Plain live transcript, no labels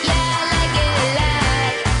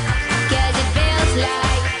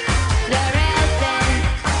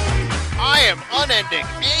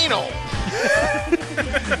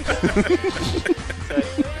Is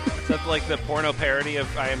that like the porno parody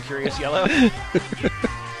of I Am Curious Yellow?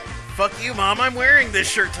 Fuck you, Mom. I'm wearing this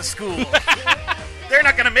shirt to school. They're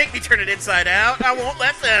not gonna make me turn it inside out. I won't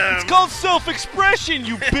let them. It's called self-expression,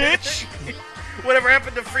 you bitch! Whatever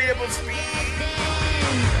happened to freedom of speech?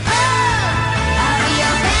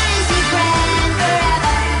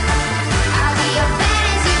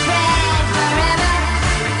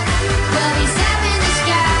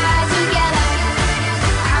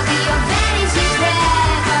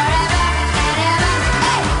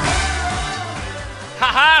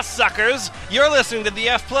 Ha-ha, suckers! You're listening to the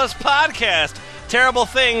F Plus Podcast. Terrible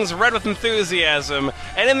things read with enthusiasm.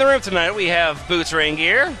 And in the room tonight, we have Boots Rain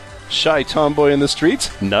Gear, Shy tomboy in the streets,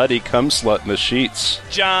 nutty cum slut in the sheets.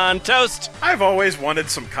 John Toast, I've always wanted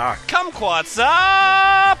some cock. Kumquats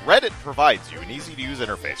up! Reddit provides you an easy-to-use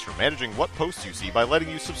interface for managing what posts you see by letting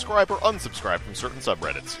you subscribe or unsubscribe from certain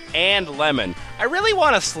subreddits. And Lemon. I really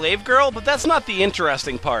want a slave girl, but that's not the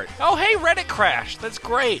interesting part. Oh, hey, Reddit crashed. That's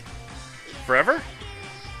great. Forever?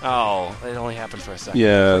 Oh, it only happened for a second.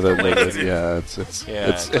 Yeah, it's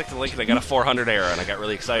I clicked the link and I got a 400 error and I got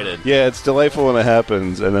really excited. yeah, it's delightful when it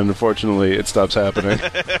happens, and then unfortunately it stops happening.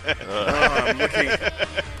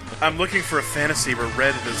 I'm looking for a fantasy where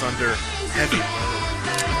Reddit is under heavy load.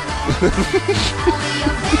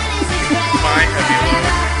 My heavy load.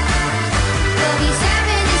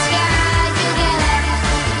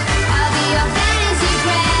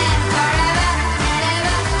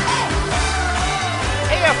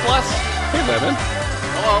 Plus. Hey, Lemon.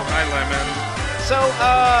 Hello, hi, Lemon. So,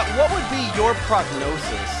 what would be your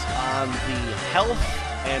prognosis on the health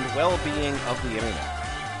and well-being of the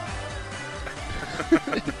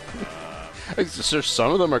internet? So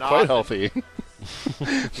some of them are quite healthy.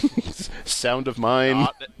 Sound of mine.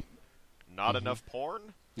 Not enough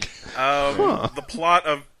porn? The plot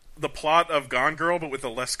of Gone Girl, but with a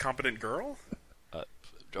less competent girl?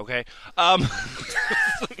 Okay. I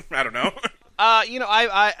don't know. I'm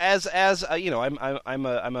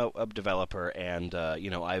a developer, and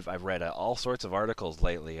I've read all sorts of articles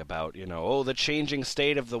lately about the changing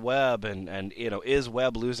state of the web, and is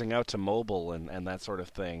web losing out to mobile and that sort of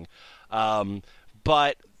thing.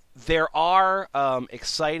 But there are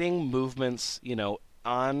exciting movements,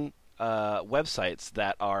 on websites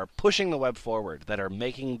that are pushing the web forward, that are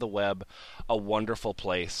making the web a wonderful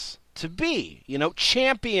place to be,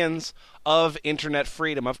 champions of internet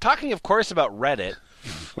freedom. I'm talking, of course, about Reddit.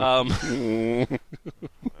 That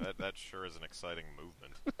sure is an exciting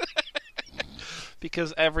movement.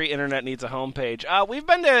 Because every internet needs a homepage. We've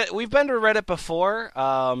been to Reddit before,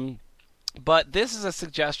 but this is a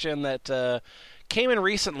suggestion that came in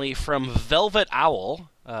recently from Velvet Owl,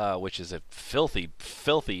 which is a filthy,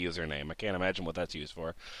 filthy username. I can't imagine what that's used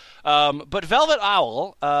for. But Velvet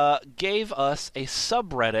Owl gave us a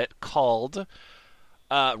subreddit called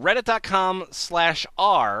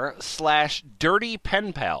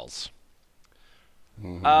reddit.com/r/dirtypenpals.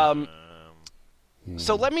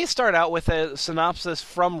 So let me start out with a synopsis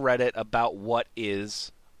from Reddit about what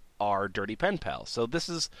is our Dirty Pen Pals. So this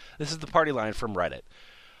is the party line from Reddit.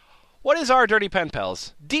 What is our Dirty Pen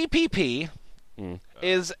Pals? DPP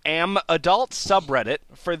is an adult subreddit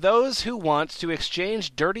for those who want to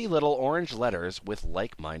exchange dirty little orange letters with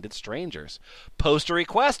like-minded strangers. Post a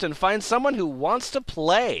request and find someone who wants to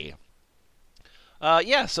play.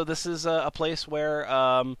 So this is a place where,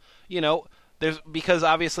 there's, because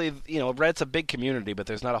obviously, Reddit's a big community, but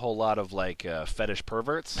there's not a whole lot of, fetish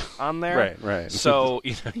perverts on there. Right. So,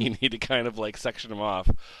 you need to kind of, section them off.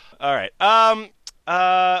 All right.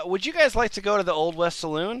 Would you guys like to go to the Old West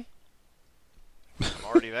Saloon? I'm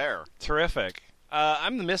already there. Terrific.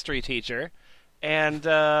 I'm the mystery teacher, and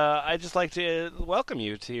I'd just like to welcome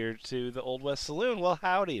you to the Old West Saloon. Well,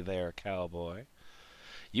 howdy there, cowboy.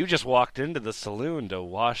 You just walked into the saloon to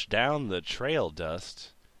wash down the trail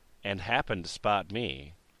dust and happened to spot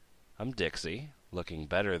me. I'm Dixie, looking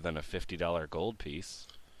better than a $50 gold piece.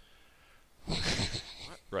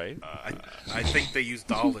 Right? I think they use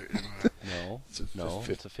dollars. No, it's a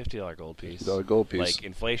 $50 gold piece. $50 gold piece. Like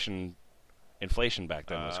inflation back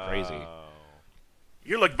then was crazy.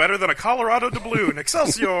 You look better than a Colorado doubloon.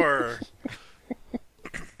 Excelsior!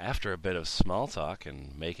 After a bit of small talk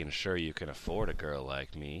and making sure you can afford a girl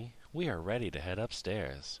like me, we are ready to head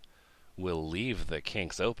upstairs. We'll leave the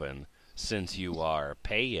kinks open, since you are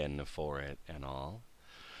paying for it and all.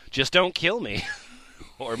 Just don't kill me,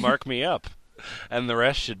 or mark me up, and the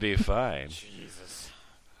rest should be fine. Jesus.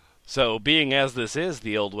 So, being as this is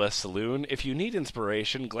the Old West Saloon, if you need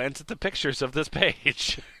inspiration, glance at the pictures of this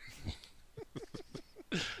page.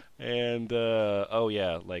 And, set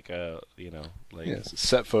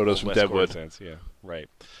photos from West Deadwood. Sense, yeah, right.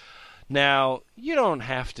 Now, you don't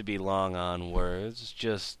have to be long on words,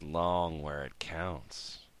 just long where it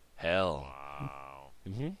counts. Hell. Wow.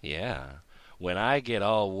 Yeah. When I get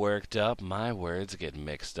all worked up, my words get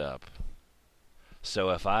mixed up. So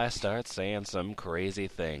if I start saying some crazy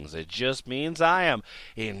things, it just means I am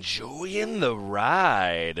enjoying the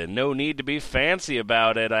ride, and no need to be fancy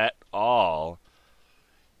about it at all.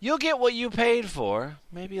 You'll get what you paid for,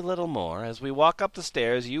 maybe a little more. As we walk up the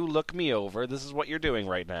stairs, you look me over. This is what you're doing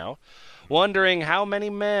right now. Wondering how many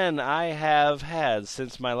men I have had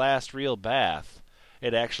since my last real bath.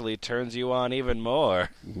 It actually turns you on even more.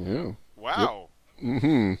 Yeah. Wow.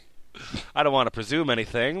 Mm-hmm. I don't want to presume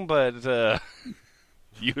anything, but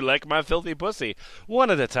you like my filthy pussy. One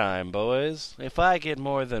at a time, boys. If I get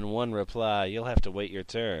more than one reply, you'll have to wait your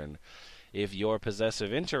turn. If you're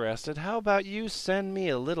possessive interested, how about you send me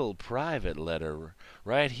a little private letter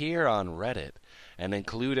right here on Reddit and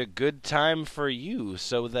include a good time for you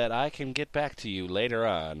so that I can get back to you later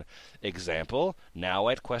on. Example, now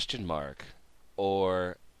at ?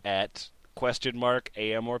 Or at ?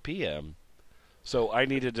 AM or PM. So I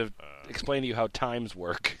needed to explain to you how times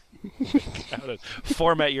work. How to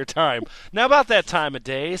format your time. Now about that time of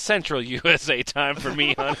day, Central USA time for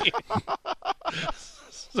me, honey.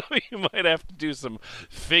 So you might have to do some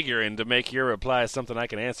figuring to make your reply something I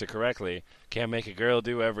can answer correctly. Can't make a girl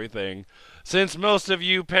do everything. Since most of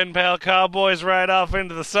you pen pal cowboys ride off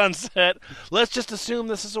into the sunset, let's just assume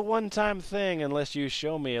this is a one-time thing unless you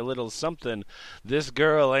show me a little something this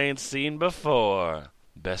girl ain't seen before.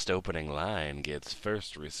 Best opening line gets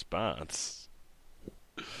first response.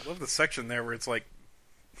 I love the section there where it's like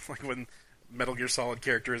when Metal Gear Solid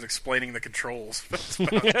character is explaining the controls. It's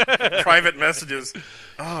about private messages.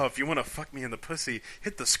 Oh, if you want to fuck me in the pussy,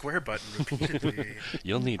 hit the square button repeatedly.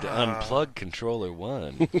 You'll need to unplug controller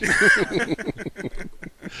 1.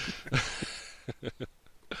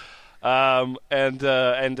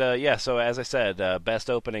 Yeah, so as I said, best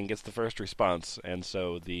opening gets the first response, and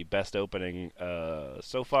so the best opening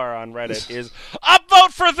so far on Reddit is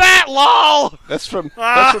upvote for that, lol! That's from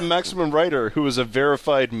Maximum Writer, who is a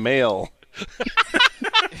verified male.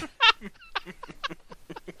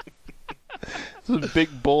 It's a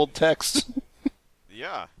big, bold text.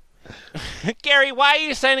 Yeah. Gary, why are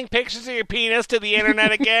you sending pictures of your penis to the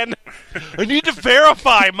internet again? I need to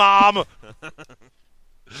verify, Mom!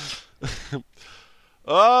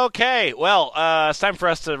 Okay, well, it's time for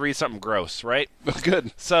us to read something gross, right?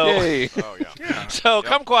 Good. So, Yay. Oh, yeah. So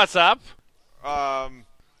kumquat's up. I'm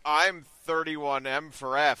 31M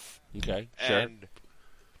for F. Okay, sure. And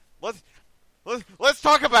let's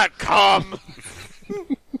talk about cum.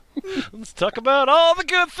 Let's talk about all the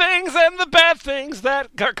good things and the bad things that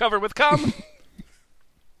are covered with cum.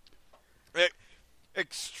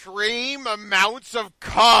 Extreme amounts of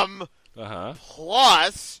cum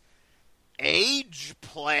plus age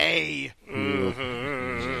play. All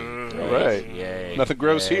right. Yay. Nothing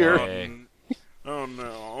gross here. Oh,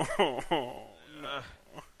 no.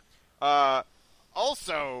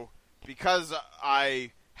 Also, because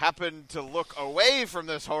I happened to look away from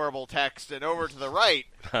this horrible text and over to the right,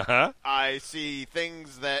 I see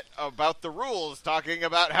things that about the rules talking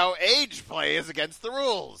about how age play is against the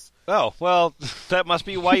rules. Oh, well, that must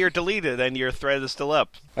be why you're deleted and your thread is still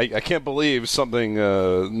up. I can't believe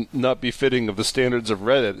something not befitting of the standards of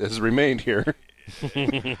Reddit has remained here.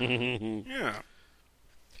 Yeah.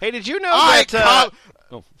 Hey, did you know that...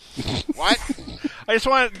 What?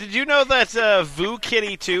 Did you know that Voo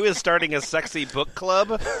Kitty 2 is starting a sexy book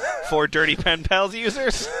club for Dirty Pen Pals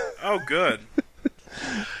users? Oh, good.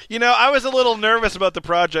 You know, I was a little nervous about the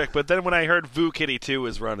project, but then when I heard Voo Kitty 2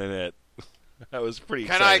 was running it, I was pretty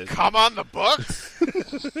excited. Can I come on the books?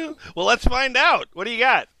 Well, let's find out. What do you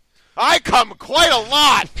got? I come quite a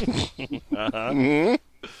lot!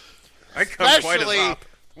 I come quite a Especially lot.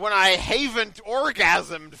 when I haven't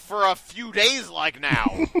orgasmed for a few days like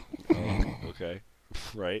now. Okay.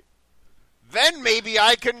 Right. Then maybe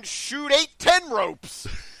I can shoot 8-10 ropes.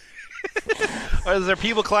 Is there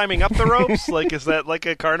people climbing up the ropes? Is that like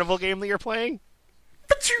a carnival game that you're playing?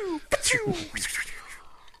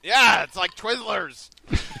 Yeah, it's like Twizzlers.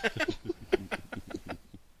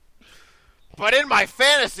 But in my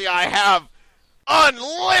fantasy, I have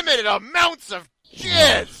unlimited amounts of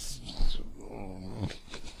jizz.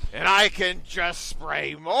 And I can just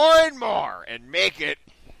spray more and more and make it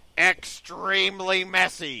extremely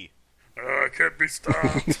messy. I can't be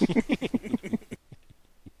stopped.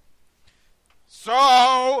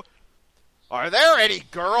 So, are there any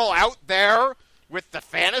girl out there with the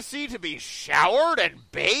fantasy to be showered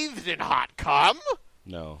and bathed in hot cum?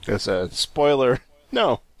 No. That's a spoiler.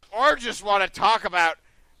 No. Or just want to talk about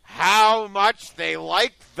how much they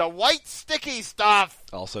like the white sticky stuff.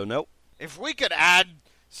 Also, nope. If we could add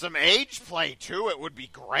some age play too, it would be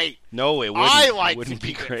great. No, it wouldn't. I like it wouldn't to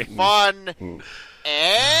be keep great. it fun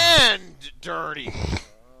and dirty.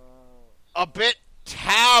 A bit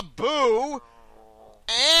taboo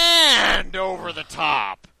and over the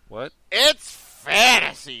top. What? It's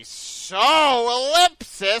fantasy, so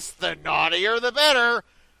ellipsis, the naughtier the better.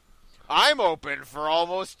 I'm open for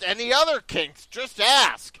almost any other kinks. Just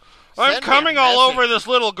ask. I'm Send me coming a all message. over this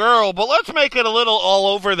little girl, but let's make it a little all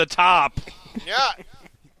over the top. Yeah.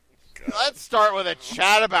 Let's start with a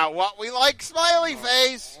chat about what we like, smiley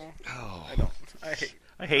face. I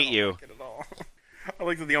hate you. Like it at all. I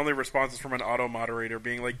like that the only response is from an auto moderator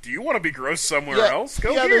being like, "Do you want to be gross somewhere Yeah, else?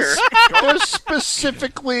 Go yeah, here." There's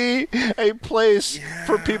specifically a place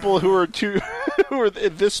for people who are who are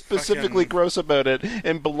this specifically gross about it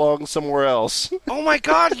and belong somewhere else. Oh my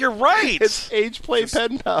God, you're right. It's Age Play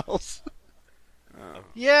Pen Pals.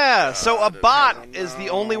 Yeah, so a bot is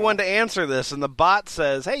the only one to answer this, and the bot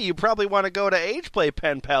says, "Hey, you probably want to go to Age Play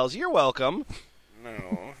Pen Pals. You're welcome."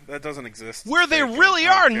 No, that doesn't exist. Where there Fake it. really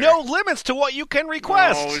I are don't no care. limits to what you can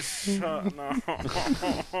request. No.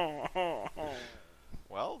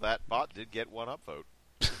 Well, that bot did get one upvote.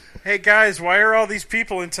 Hey guys, why are all these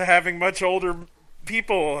people into having much older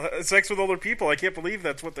people, sex with older people? I can't believe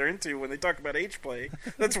that's what they're into when they talk about age play.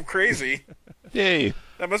 That's crazy. Yay.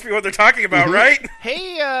 That must be what they're talking about, right?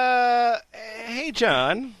 Hey,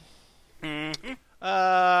 John. Mm-hmm.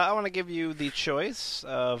 I want to give you the choice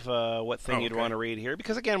of what thing you'd Okay. want to read here,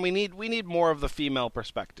 because again, we need more of the female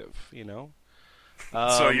perspective. You know.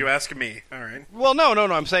 So you ask me. All right. Well, no.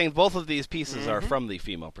 I'm saying both of these pieces are from the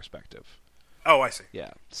female perspective. Oh, I see.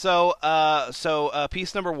 Yeah. So,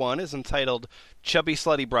 piece number 1 is entitled "Chubby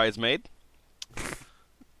Slutty Bridesmaid,"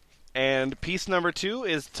 and piece number 2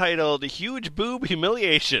 is titled "Huge Boob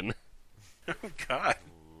Humiliation." Oh God.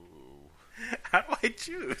 How do I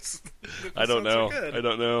choose? I don't know. So I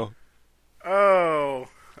don't know. Oh.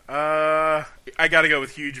 I gotta go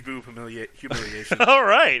with huge boob humiliation. All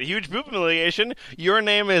right, huge boob humiliation. Your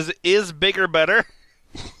name is bigger better.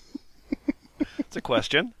 It's a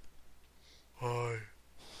question. Hi.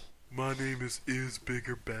 My name is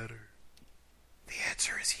bigger better. The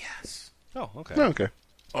answer is yes. Oh, okay. Okay.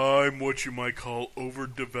 I'm what you might call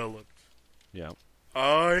overdeveloped. Yeah.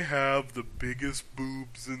 I have the biggest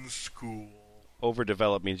boobs in school.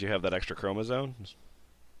 Overdeveloped means you have that extra chromosome.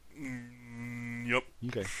 Yep.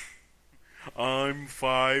 Okay. I'm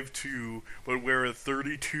 5'2", but wear a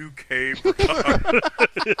 32K bra.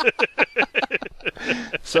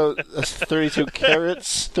 So that's 32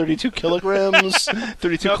 carats, 32 kilograms,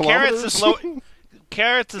 32 No, kilometers.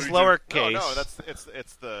 Carrots is lowercase. No,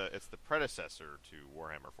 it's the predecessor to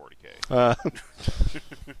Warhammer 40K.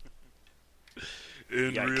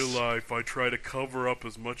 In Yikes. real life, I try to cover up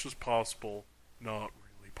as much as possible. Not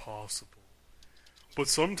really possible. But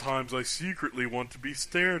sometimes I secretly want to be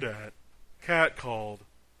stared at, catcalled,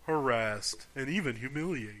 harassed, and even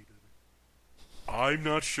humiliated. I'm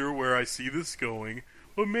not sure where I see this going,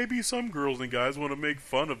 but maybe some girls and guys want to make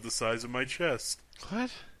fun of the size of my chest.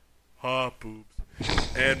 What? Ha, boobs.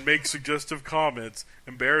 And make suggestive comments,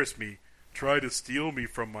 embarrass me, try to steal me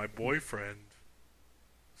from my boyfriend.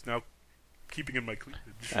 It's now keeping in my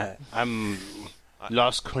cleavage. I'm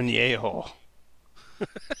Los Conejo.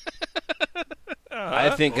 I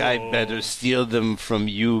think I'd better steal them from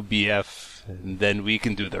you, BF, and then we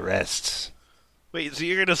can do the rest. Wait, so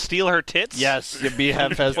you're gonna steal her tits? Yes, your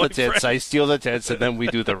BF has the tits. I steal the tits, and then we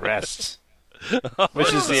do the rest.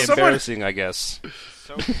 Which is the Someone- embarrassing, I guess.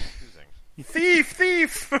 So confusing.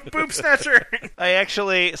 Thief! Boob snatcher!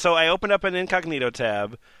 I opened up an incognito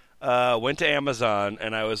tab, went to Amazon,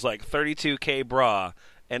 and I was like 32K bra,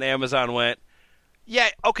 and Amazon went, yeah,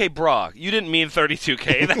 okay, bra. You didn't mean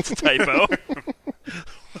 32K. That's a typo.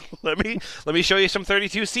 Let me show you some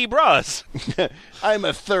 32C bras. I'm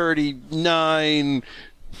a 39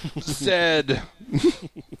 Zed.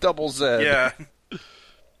 Double Z. Yeah.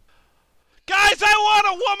 Guys, I want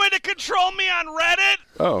a woman to control me on Reddit.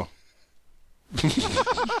 Oh.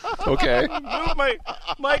 Okay. Move my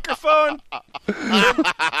microphone.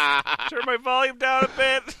 Turn my volume down a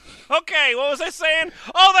bit. Okay, what was I saying?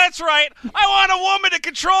 Oh, that's right. I want a woman to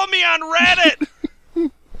control me on Reddit.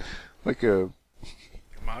 Like a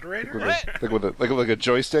Moderator? like a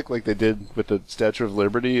joystick, like they did with the Statue of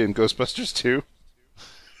Liberty in Ghostbusters 2.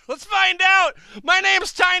 Let's find out. My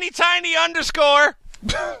name's Tiny _.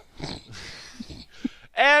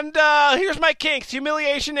 And here's my kinks: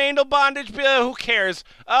 humiliation, anal bondage. Who cares?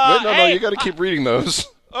 Wait, no, hey, you got to keep reading those.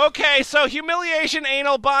 Okay, so humiliation,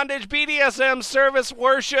 anal bondage, BDSM, service,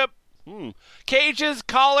 worship, Cages,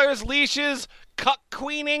 collars, leashes, cuck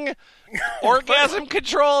queening, orgasm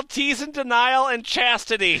control, tease and denial, and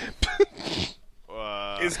chastity.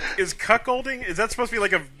 Is cuckolding? Is that supposed to be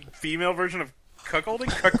like a female version of cuckolding?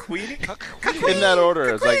 Cuckweening? In that order.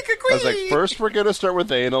 I was like, first we're going to start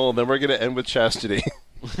with anal, and then we're going to end with chastity.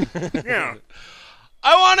 Yeah.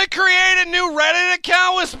 I want to create a new Reddit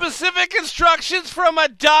account with specific instructions from a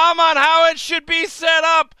dom on how it should be set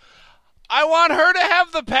up. I want her to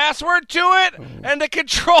have the password to it and to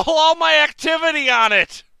control all my activity on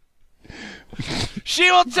it. She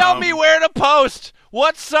will tell me where to post,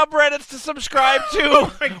 what subreddits to subscribe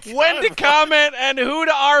to, when to comment, and who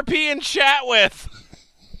to RP and chat with.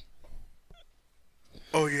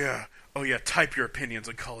 Oh yeah, type your opinions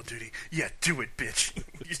on Call of Duty. Yeah, do it, bitch.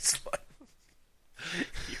 You slut.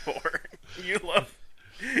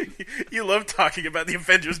 You love talking about the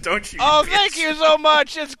Avengers, don't you? Oh, bitch? thank you so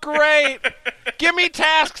much. It's great. Give me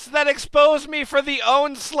tasks that expose me for the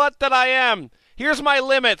own slut that I am. Here's my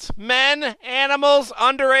limits. Men, animals,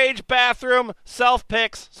 underage bathroom,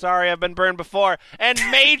 self-pics. Sorry, I've been burned before. And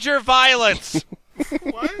major violence.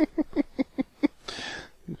 What?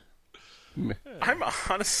 I'm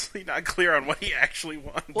honestly not clear on what he actually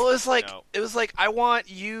wants. Well, it was like I want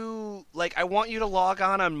you to log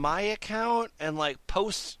on my account and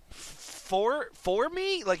post for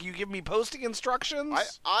me. Like you give me posting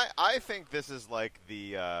instructions. I think this is like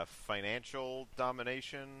the financial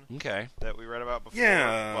domination that we read about before,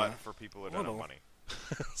 but for people who don't have money.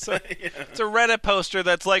 So, it's a Reddit poster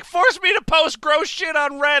that's like, force me to post gross shit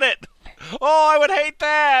on Reddit. Oh, I would hate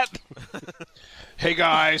that. Hey,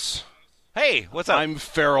 guys. Hey, what's up? I'm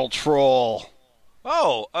Feral Troll.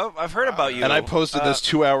 Oh, I've heard about you. And I posted this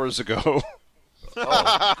 2 hours ago.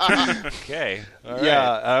 Okay. All right.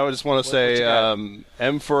 Yeah, I just want to say,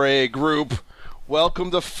 M4A group,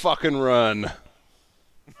 welcome to Fucking Run.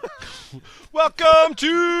 Welcome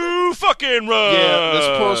to Fucking Run. Yeah,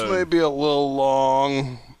 this post may be a little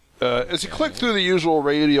long. As you click through the usual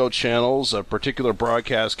radio channels, a particular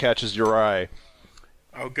broadcast catches your eye.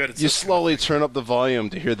 Oh, good. You slowly turn up the volume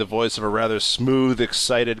to hear the voice of a rather smooth,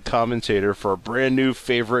 excited commentator for a brand new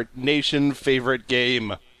nation favorite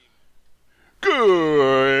game.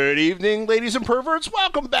 Good evening, ladies and perverts.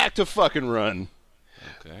 Welcome back to Fucking Run.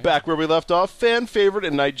 Okay. Back where we left off, fan favorite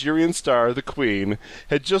and Nigerian star, the Queen,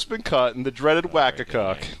 had just been caught in the dreaded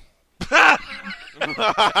whack-a-cock.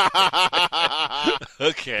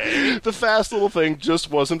 Okay. The fast little thing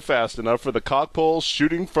just wasn't fast enough for the cock poles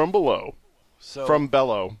shooting from below. From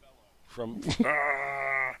bellow.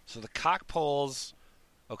 So the cock poles.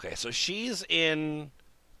 Okay, so she's in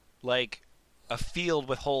a field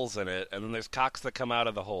with holes in it, and then there's cocks that come out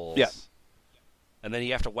of the holes. Yeah. And then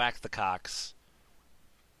you have to whack the cocks.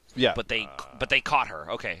 Yeah. But they caught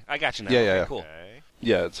her. Okay, I got you now. Yeah, okay, yeah. Cool. Okay.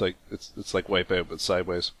 Yeah, it's like Wipeout but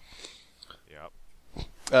sideways. Yep.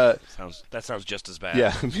 That sounds just as bad.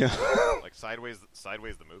 Yeah. Like Sideways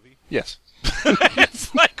the movie? Yes.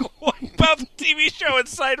 It's like Wipeout the TV show and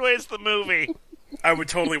Sideways the movie. I would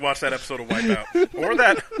totally watch that episode of Wipeout,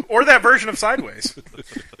 or that version of Sideways.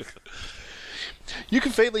 You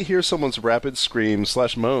can faintly hear someone's rapid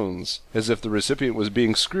screams/moans, as if the recipient was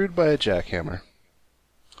being screwed by a jackhammer.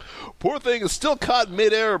 Poor thing is still caught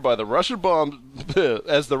midair by the Russian bomb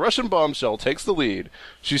as the Russian bombshell takes the lead.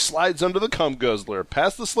 She slides under the cum guzzler,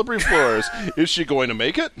 past the slippery floors. Is she going to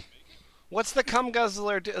make it? What's the cum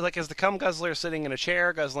guzzler do? Like, is the cum guzzler sitting in a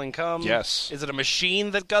chair guzzling cum? Yes. Is it a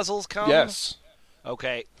machine that guzzles cum? Yes.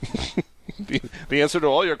 Okay. The answer to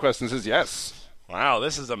all your questions is yes. Wow,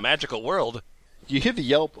 this is a magical world. You hear the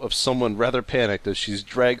yelp of someone rather panicked as she's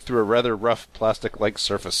dragged through a rather rough plastic-like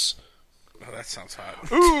surface. Oh, that sounds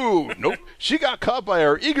hot. Ooh, nope. She got caught by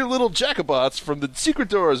our eager little jacobots from the secret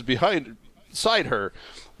doors beside her.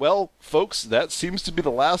 Well, folks, that seems to be the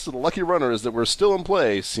last of the lucky runners that were still in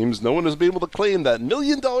play. Seems no one has been able to claim that $1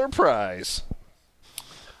 million prize.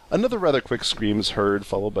 Another rather quick scream is heard,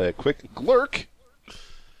 followed by a quick glurk,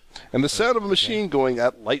 and the sound of a machine going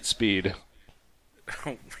at light speed.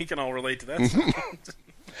 We can all relate to that sound.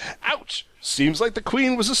 Ouch! Seems like the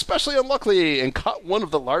Queen was especially unlucky and caught one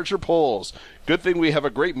of the larger poles. Good thing we have a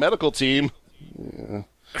great medical team. Yeah.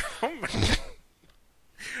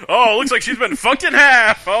 Oh, looks like she's been fucked in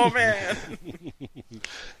half. Oh, man.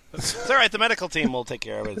 It's all right. The medical team will take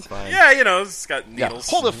care of it. It's fine. Yeah, it's got needles.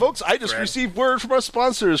 Hold it, folks. I just received word from our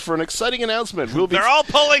sponsors for an exciting announcement. They're all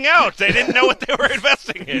pulling out. They didn't know what they were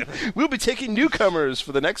investing in. We'll be taking newcomers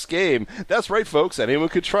for the next game. That's right, folks. Anyone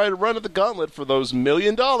could try to run at the gauntlet for those $1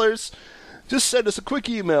 million. Just send us a quick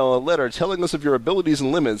email, a letter telling us of your abilities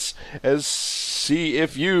and limits, as see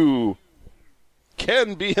if you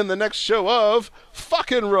can be in the next show of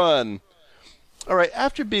Fucking Run. All right,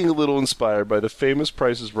 after being a little inspired by the famous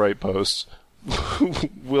Price is Right posts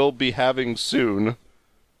we'll be having soon.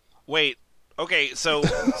 Wait. Okay, so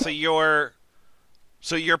you're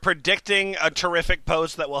predicting a terrific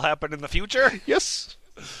post that will happen in the future? Yes.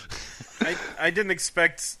 I didn't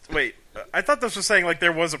expect... Wait, I thought this was saying like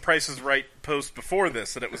there was a Price is Right post before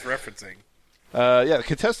this that it was referencing. The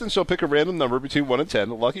contestants shall pick a random number between 1 and 10.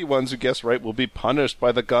 The lucky ones who guess right will be punished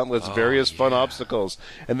by the gauntlet's various fun obstacles,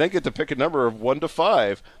 and then get to pick a number of 1 to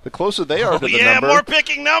 5. The closer they are to the number... more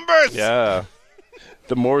picking numbers! Yeah.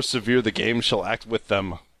 The more severe the game shall act with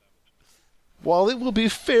them. While it will be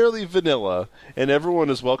fairly vanilla, and everyone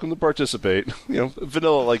is welcome to participate,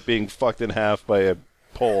 vanilla like being fucked in half by a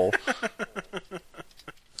pole,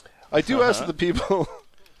 I do ask that the people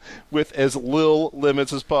with as little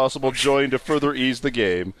limits as possible join to further ease the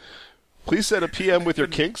game. Please send a PM with your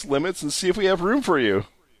kinks, limits, and see if we have room for you.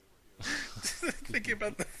 Thinking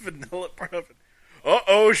about the vanilla part of it.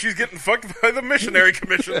 Uh-oh, she's getting fucked by the missionary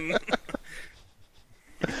commission.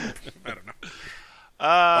 I don't know.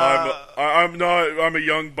 I'm a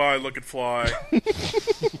young bi-looking fly.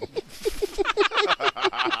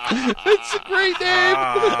 It's a great name.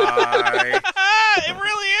 Hi. It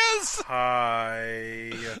really is.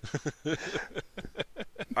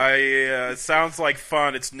 Hi. Sounds like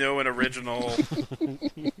fun. It's new and original.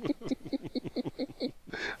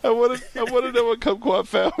 I want to know what Kumquat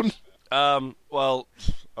found. Well,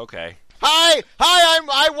 okay. Hi,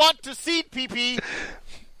 I want to seed PP.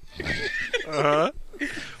 Uh-huh.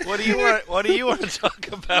 What do you want to talk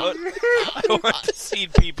about? I want to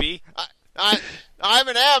seed PP. I'm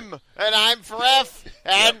an M, and I'm for F,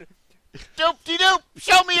 and doop-de-doop,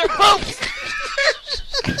 show me your poops!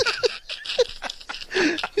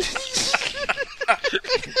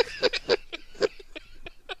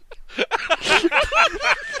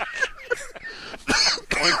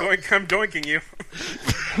 Oink, oink, I'm doinking you.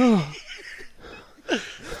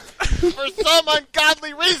 For some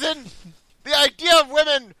ungodly reason, the idea of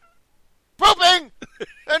women pooping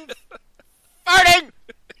and farting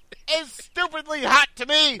is stupidly hot to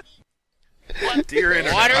me. Dear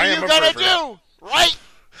Internet, What I are am you a gonna pervert. do? Right?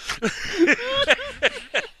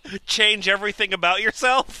 Change everything about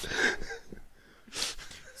yourself?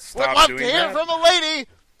 Stop Would love doing to hear that. from a lady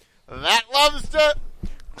that loves to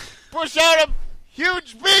push out a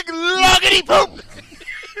huge, big, luggity poop.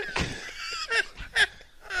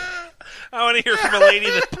 I want to hear from a lady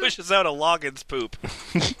that pushes out a Loggins poop.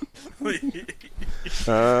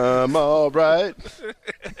 I'm all right.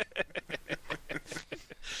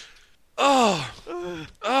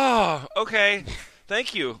 Oh, okay.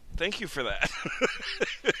 Thank you for that.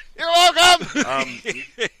 You're welcome.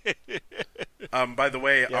 By the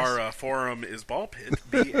way, our forum is Ballpit,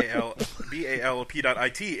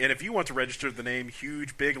 BALP.IT, and if you want to register the name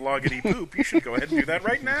Huge Big Loggity Poop, you should go ahead and do that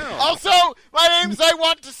right now. Also, my name's I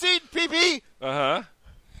Want to Seed PP. Uh-huh.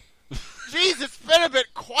 Jeez, it's been a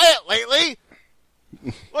bit quiet lately.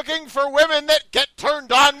 Looking for women that get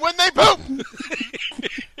turned on when they poop.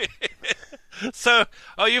 So,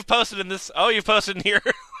 you've posted in here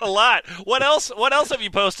a lot. What else have you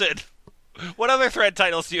posted? What other thread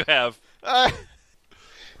titles do you have?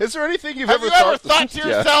 Is there anything you've Have ever you ever thought? thought to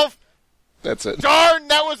yourself, That's it. darn,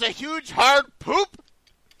 that was a huge, hard poop?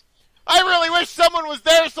 I really wish someone was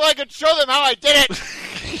there so I could show them how I did it.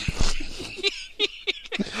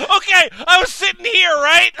 Okay, I was sitting here,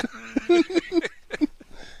 right?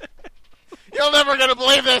 You're never going to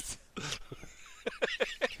believe this.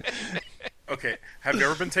 Okay, have you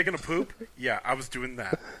ever been taking a poop? Yeah, I was doing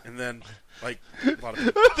that. And then, a lot of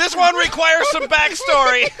people. This one requires some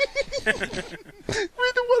backstory. Read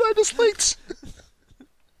the one I just linked.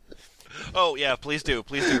 Oh, yeah, please do.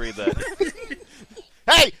 Please do read that.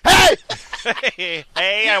 Hey!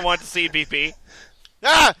 Hey, I want to see BP.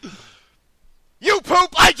 You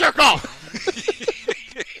poop, I jerk off!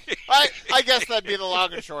 I guess that'd be the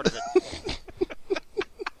long and short of it.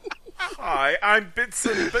 Hi, I'm Bits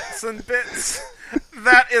and Bits and Bits.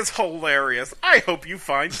 That is hilarious. I hope you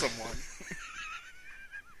find someone.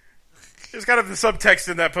 There's kind of the subtext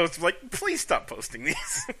in that post of please stop posting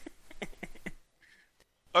these.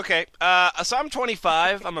 Okay, so I'm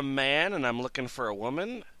 25, I'm a man, and I'm looking for a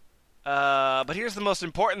woman. But here's the most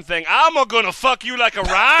important thing. I'm gonna fuck you like a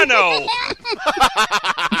rhino!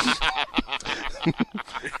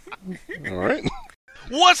 All right.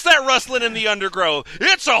 What's that rustling in the undergrowth?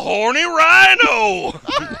 It's a horny rhino!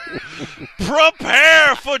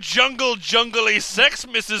 Prepare for jungly sex,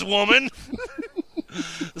 Mrs. Woman!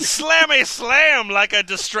 Slammy slam like a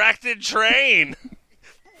distracted train!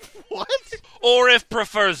 What? Or if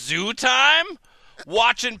prefer zoo time,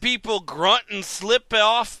 watching people grunt and slink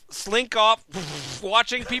off,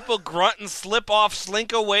 watching people grunt and slip off,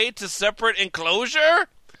 slink away to separate enclosure?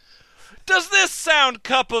 Does this sound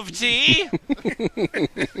cup of tea?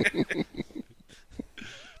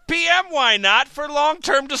 PM, why not? For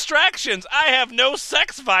long-term distractions. I have no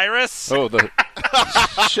sex virus. Oh, the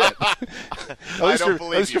shit! I don't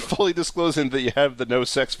believe at least you. you're fully disclosing that you have the no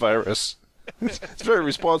sex virus. It's very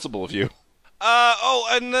responsible of you.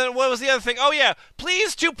 And then what was the other thing? Oh, yeah.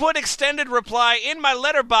 Please to put extended reply in my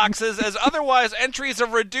letterboxes, as otherwise entries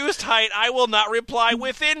of reduced height I will not reply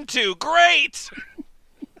within 2. Great!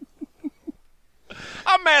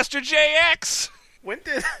 I'm Master JX. When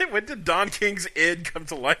did Don King's id come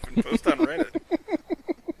to life and post on Reddit?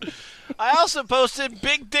 I also posted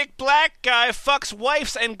Big Dick Black Guy fucks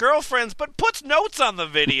wives and girlfriends but puts notes on the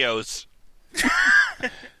videos.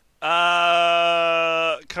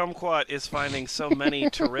 Kumquat is finding so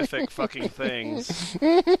many terrific fucking things.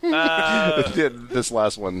 This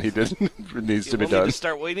last one he did needs to be We done. need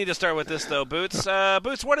to start with this though, Boots.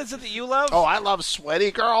 Boots, what is it that you love? Oh, I love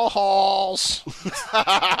sweaty girl holes.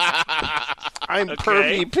 I'm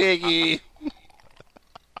pervy piggy.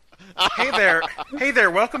 Hey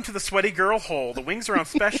there, welcome to the Sweaty Girl Hole. The wings are on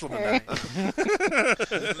special tonight.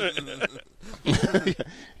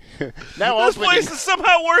 Now This opening. place is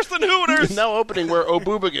somehow worse than Hooters. Now opening where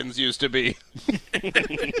O'Boobagans used to be.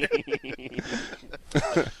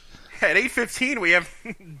 At 8:15, we have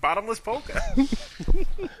Bottomless Polka.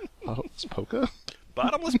 Oh, it's Polka?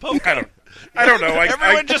 Bottomless polka. I don't know.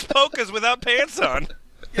 Everyone just polkas without pants on.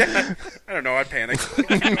 I don't know. I panicked.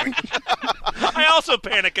 I also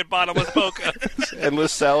panic at bottomless polka.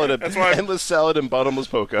 Endless salad and why- endless salad and bottomless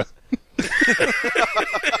polka.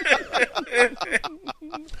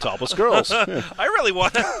 Topless girls. I really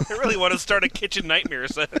want to start a Kitchen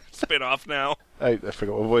Nightmares spin-off now. I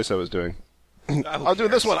forgot what voice I was doing. Who I'll do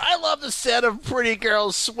this one. I love the scent of pretty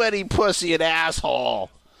girls' sweaty pussy and asshole.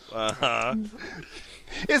 Uh-huh.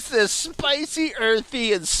 It's this spicy,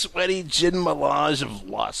 earthy, and sweaty gin melange of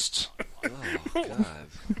lust.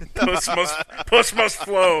 Puss must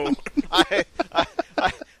flow. I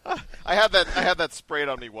had that sprayed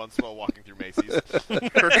on me once while walking through Macy's. Her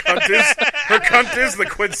cunt is the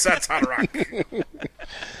Quinset on rock.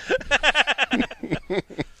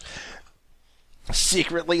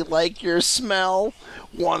 Secretly like your smell?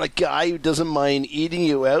 Want a guy who doesn't mind eating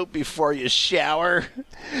you out before you shower?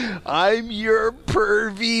 I'm your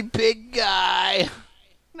pervy big guy.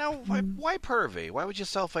 Now, why pervy? Why would you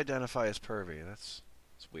self-identify as pervy? That's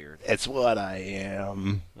weird. It's what I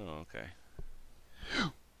am. Oh, okay.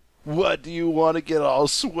 What, do you want to get all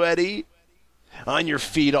sweaty? On your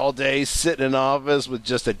feet all day, sitting in office with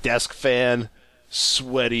just a desk fan?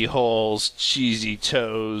 Sweaty holes, cheesy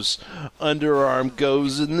toes, underarm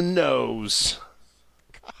goes in the nose.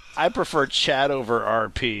 I prefer chat over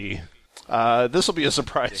RP. This will be a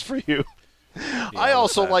surprise for you. I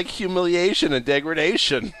also like humiliation and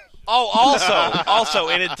degradation. Oh, also,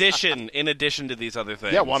 in addition to these other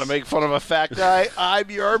things. Yeah, want to make fun of a fat guy?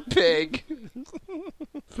 I'm your pig.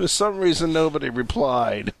 For some reason, nobody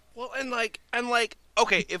replied. Well, and like,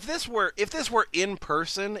 okay, if this were in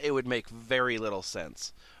person, it would make very little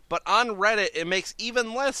sense. But on Reddit, it makes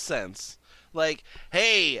even less sense. Like,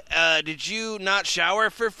 hey, did you not shower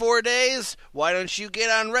for 4 days? Why don't you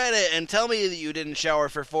get on Reddit and tell me that you didn't shower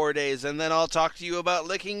for 4 days, and then I'll talk to you about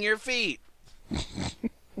licking your feet.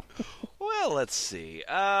 Well, let's see.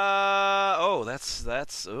 Oh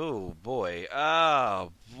boy.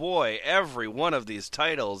 Oh boy, every one of these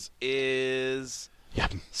titles is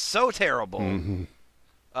so terrible. Mm-hmm.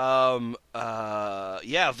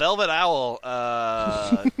 Yeah, Velvet Owl.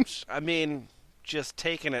 I mean, just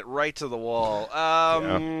taking it right to the wall.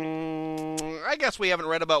 I guess we haven't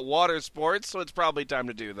read about water sports, so it's probably time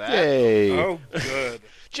to do that. Yay. Oh, good.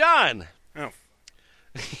 John, Oh,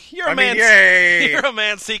 you're a man. yay! You're a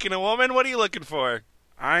man seeking a woman. What are you looking for?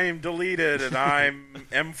 I'm deleted, and I'm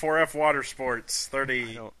M4F Water Sports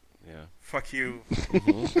 30. Yeah. Fuck you.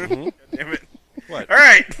 Mm-hmm. Damn it. What? All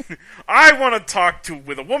right. I want to talk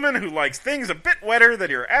with a woman who likes things a bit wetter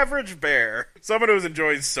than your average bear. Someone who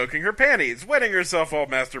enjoys soaking her panties, wetting herself while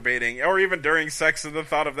masturbating, or even during sex, and the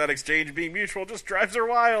thought of that exchange being mutual just drives her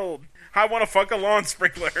wild. I want to fuck a lawn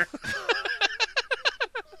sprinkler.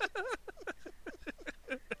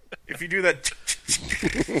 If you do that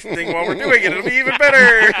thing while we're doing it, it'll be even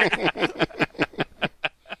better.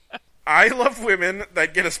 I love women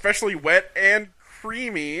that get especially wet and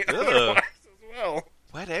creamy otherwise as well.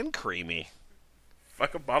 Wet and creamy.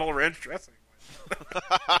 Fuck a bottle of ranch dressing.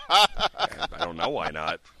 I don't know why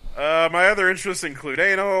not. My other interests include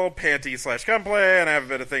anal, panty/cum play, and I have a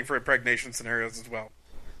bit of thing for impregnation scenarios as well.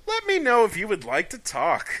 Let me know if you would like to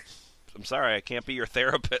talk. I'm sorry, I can't be your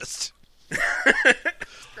therapist.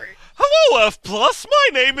 Great. Hello, F+. My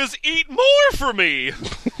name is Eat More For Me.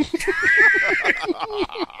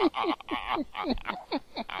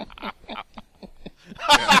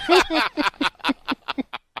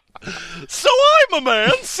 So I'm a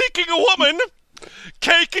man seeking a woman.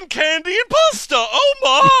 Cake and candy and pasta. Oh,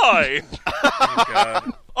 my. Oh,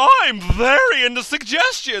 God. I'm very into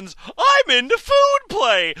suggestions. I'm into food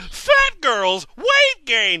play, fat girls, weight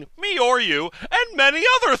gain, me or you, and many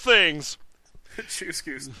other things.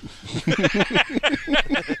 Excuse.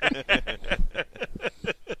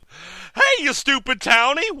 Hey, you stupid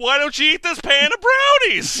townie, why don't you eat this pan of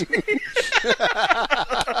brownies?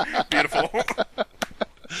 Beautiful.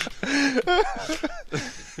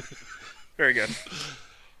 Very good.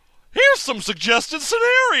 Here's some suggested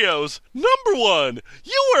scenarios. Number 1,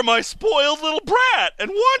 you are my spoiled little brat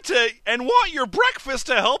and want your breakfast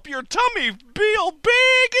to help your tummy feel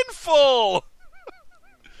big and full.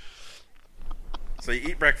 So you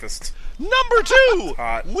eat breakfast. Number 2,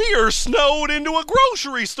 Hot. we are snowed into a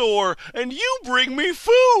grocery store, and you bring me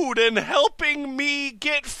food and helping me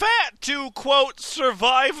get fat to, quote,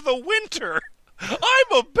 survive the winter.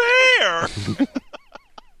 I'm a bear.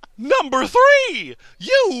 Number 3,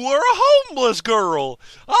 you were a homeless girl.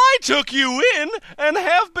 I took you in and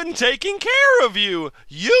have been taking care of you.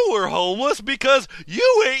 You were homeless because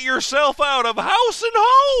you ate yourself out of house and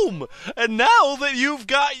home. And now that you've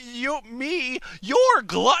got me, your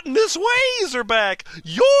gluttonous ways are back.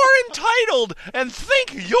 You're entitled and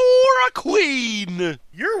think you're a queen.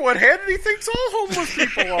 You're what Hannity thinks all homeless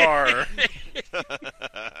people are.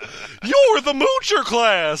 You're the moocher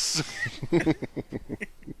class.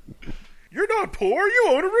 You're not poor, you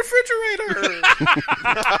own a refrigerator.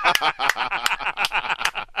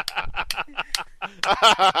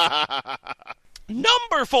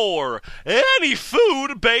 Number 4, any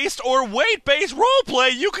food-based or weight-based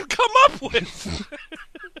roleplay you could come up with.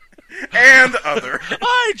 And other.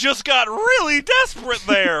 I just got really desperate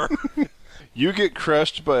there. You get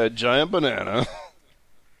crushed by a giant banana,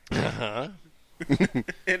 And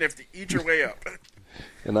have to eat your way up.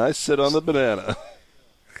 and I sit on the banana.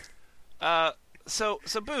 So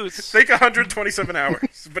Boots. Take 127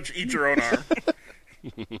 hours, but you eat your own arm.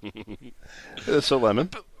 So, Lemon.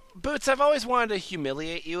 Boots, I've always wanted to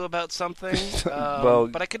humiliate you about something, Well-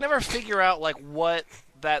 but I could never figure out like what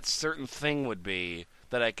that certain thing would be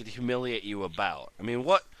that I could humiliate you about. I mean,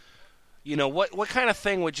 what kind of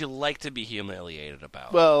thing would you like to be humiliated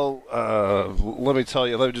about? Well, let me tell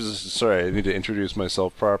you. Sorry, I need to introduce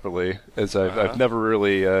myself properly, as I've never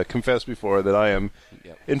really confessed before that I am,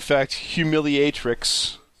 Yep. in fact,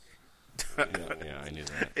 Humiliatrix. Yeah, I knew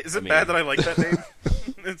that. Is it bad that I like that name?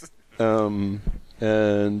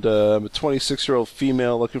 And I'm a 26-year-old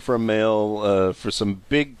female looking for a male for some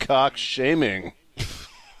big cock shaming.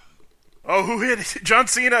 Oh, who hit it? John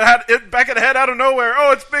Cena had it back of the head out of nowhere.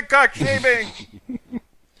 Oh, it's big cock shaming.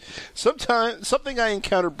 Something I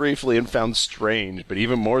encountered briefly and found strange, but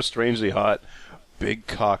even more strangely hot, big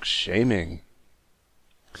cock shaming.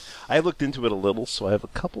 I looked into it a little, so I have a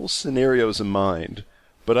couple scenarios in mind,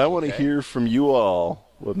 but I want to hear from you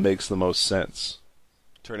all what makes the most sense.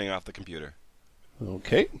 Turning off the computer.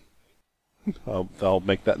 Okay. I'll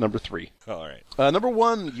make that number 3. All right. Number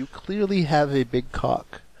 1, you clearly have a big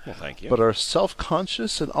cock, Well, thank you. but are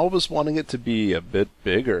self-conscious and always wanting it to be a bit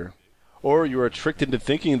bigger. Or you are tricked into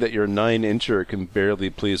thinking that your 9-incher can barely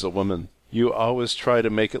please a woman. You always try to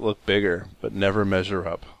make it look bigger, but never measure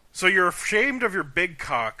up. So you're ashamed of your big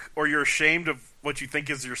cock, or you're ashamed of what you think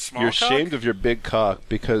is your small You're cock? ashamed of your big cock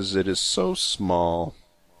because it is so small.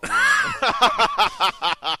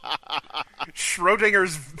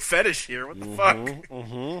 Schrodinger's fetish here. What the fuck?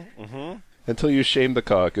 Until you shame the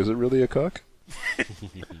cock. Is it really a cock?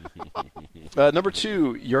 Number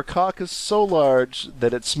 2, your cock is so large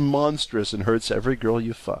that it's monstrous and hurts every girl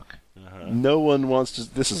you fuck. No one wants to...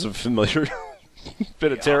 This is a familiar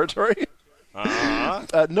bit of territory.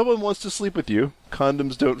 No one wants to sleep with you.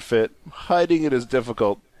 Condoms don't fit. Hiding it is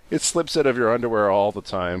difficult. It slips out of your underwear all the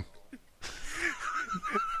time.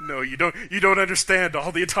 No, you don't understand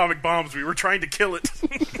all the atomic bombs. We were trying to kill it.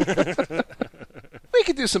 We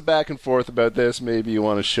could do some back and forth about this. Maybe you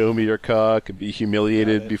want to show me your cock and be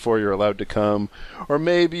humiliated before you're allowed to come. Or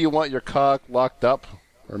maybe you want your cock locked up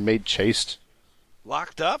or made chaste.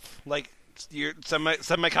 Locked up? Like, send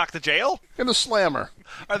my cock to jail? In a slammer.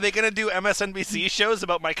 Are they going to do MSNBC shows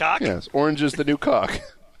about my cock? Yes, orange is the new cock.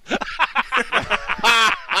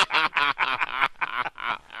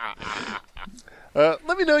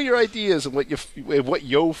 Let me know your ideas and what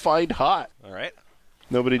you find hot. All right.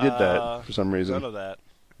 Nobody did that for some reason. None of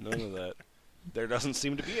that. There doesn't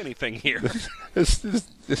seem to be anything here. There's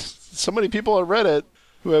so many people on Reddit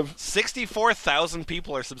who have 64,000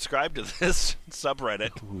 people are subscribed to this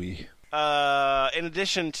subreddit. In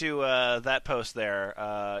addition to that post there,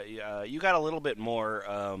 you got a little bit more.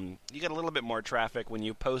 You got a little bit more traffic when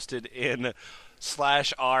you posted in /r/NSFW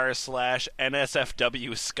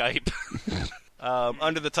Skype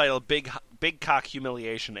under the title "Big Cock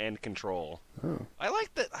Humiliation and Control." Oh. I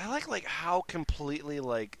like that. I like how completely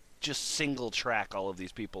just single track all of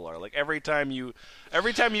these people are. Like every time you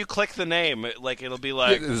click the name, it'll be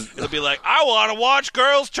like I want to watch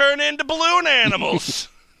girls turn into balloon animals.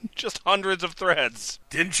 Just hundreds of threads.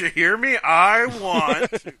 Didn't you hear me? I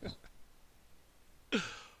want.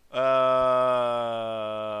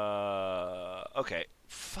 Okay.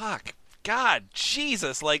 Fuck. God.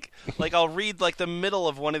 Jesus. Like I'll read the middle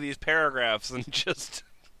of one of these paragraphs and just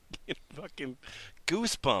get fucking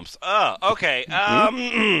goosebumps. Okay.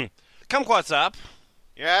 Kumquat's up.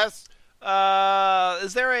 Yes?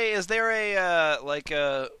 Is there a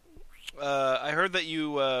I heard that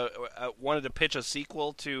you wanted to pitch a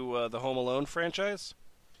sequel to the Home Alone franchise?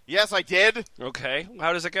 Yes, I did. Okay.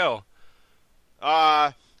 How does it go?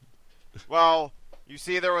 Well, you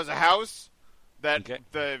see there was a house that Okay.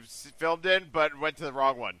 the filmed in, but went to the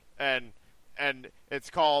wrong one. And it's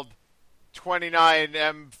called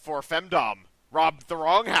 29M for Femdom. Robbed the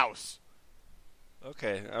wrong house.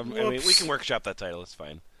 Okay. I mean, we can workshop that title. It's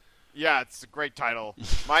fine. Yeah, it's a great title.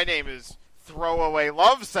 My name is Throwaway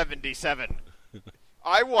Love 77.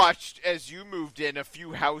 I watched as you moved in a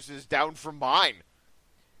few houses down from mine.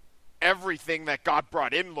 Everything that got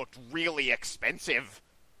brought in looked really expensive.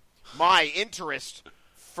 My interest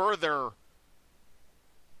further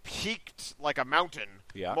peaked like a mountain.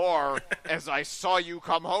 Yeah. More as I saw you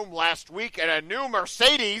come home last week in a new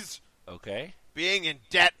Mercedes. Okay. Being in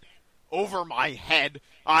debt over my head,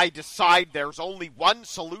 I decide there's only one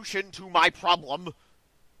solution to my problem.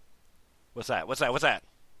 What's that?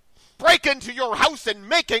 Break into your house and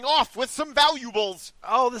making off with some valuables.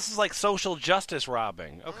 Oh, this is like social justice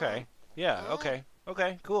robbing. Okay. Yeah, okay.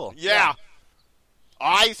 Okay, cool. Yeah.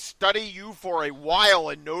 I study you for a while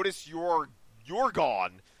and notice you're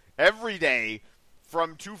gone every day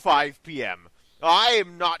from 2 5 p.m. I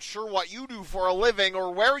am not sure what you do for a living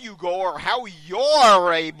or where you go or how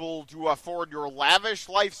you're able to afford your lavish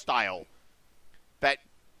lifestyle. That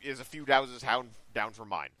is a few houses down from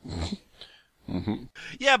mine.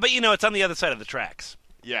 Yeah, but it's on the other side of the tracks.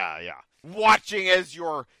 Yeah. Watching as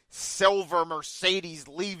your silver Mercedes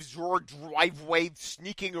leaves your driveway,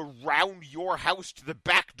 sneaking around your house to the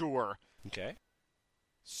back door. Okay.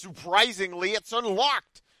 Surprisingly, it's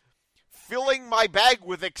unlocked, filling my bag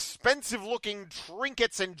with expensive-looking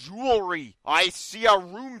trinkets and jewelry. I see a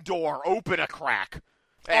room door open a crack.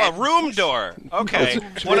 Oh, a room door. Okay.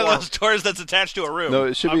 One of those doors that's attached to a room. No,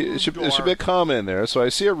 it should be a comma in there. So I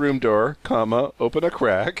see a room door, comma, open a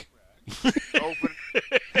crack. Open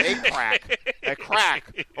a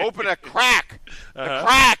crack, open a crack, a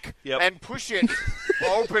crack, Yep. and push it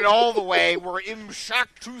open all the way. We're in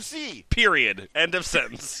shock to see. Period. End of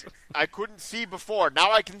sentence. I couldn't see before.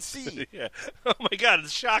 Now I can see. Yeah. Oh my god,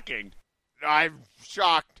 it's shocking. I'm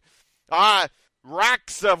shocked.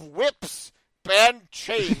 Racks of whips and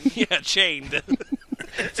chains. Yeah, chained.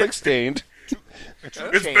 It's like Stained. It's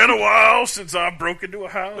been a while since I broke into a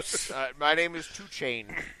house. My name is Two Chain.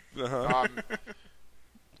 Uh-huh.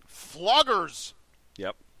 Floggers,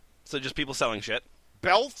 Yep. So just people selling shit.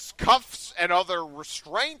 belts, cuffs, and other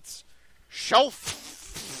restraints. Shelf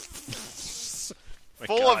My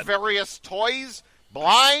full God. of various toys,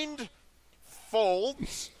 blind,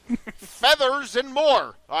 folds, feathers, and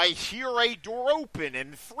more. I hear a door open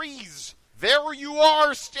and freeze. There you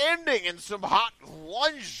are, standing in some hot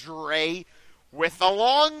lingerie with a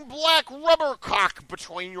long black rubber cock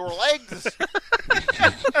between your legs.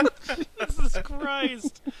 Jesus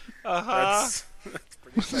Christ. Uh-huh. That's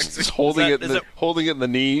pretty sexy. Just holding Is that- holding it in the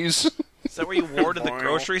knees. Is that where you wore to the Wow.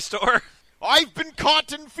 grocery store? I've been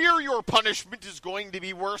caught and fear your punishment is going to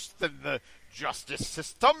be worse than the justice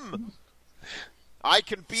system. I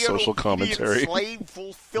can be Social an obedient commentary. slave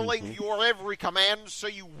fulfilling your every command, so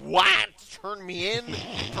you want to turn me in,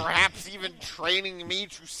 perhaps even training me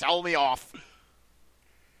to sell me off.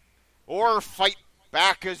 Or fight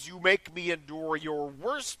back as you make me endure your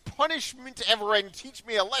worst punishment ever and teach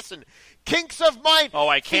me a lesson. Kinks of mine! Oh,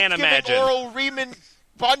 I can't feet-giving, imagine. Oral Riemann,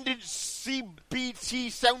 bondage,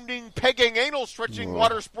 CBT, sounding, pegging, anal stretching,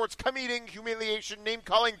 water sports, cum eating, humiliation, name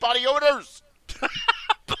calling, body odors.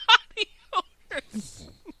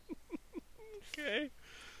 Okay.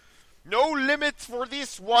 No limits for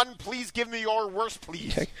this one. Please give me your worst,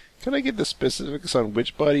 please. Can I get the specifics on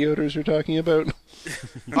which body odors you're talking about?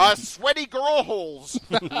 Sweaty girl holes.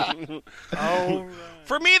 Oh,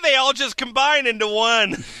 For me, they all just combine into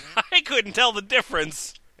one. I couldn't tell the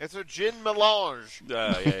difference. It's a gin melange.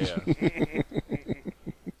 Yeah.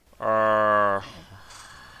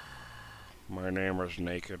 My name is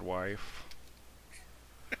Naked Wife.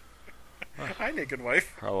 hi, naked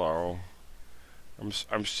wife. Hello.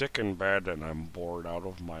 I'm sick in bed and I'm bored out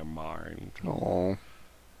of my mind. Oh,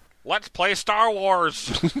 Let's play Star Wars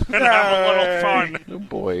and have a little fun. oh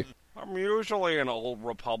boy. I'm usually an old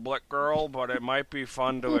Republic girl, but it might be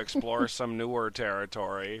fun to explore some newer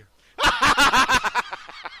territory.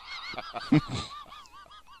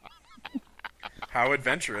 How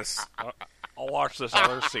adventurous. I'll watch this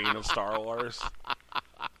other scene of Star Wars.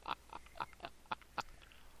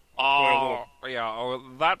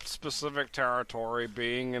 That specific territory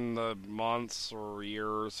being in the months or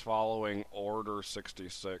years following Order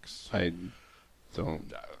 66. I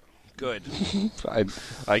don't. Good. I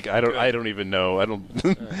don't even know. I don't.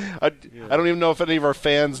 I don't even know if any of our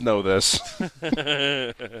fans know this.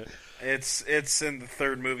 It's in the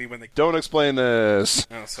third movie when they... Don't explain this.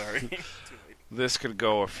 Oh, sorry. This could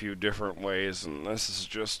go a few different ways, and this is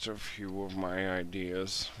just a few of my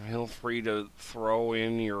ideas. Feel free to throw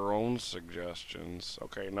in your own suggestions.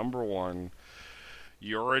 Okay, number one,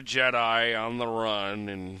 you're a Jedi on the run,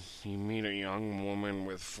 and you meet a young woman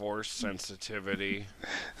with force sensitivity.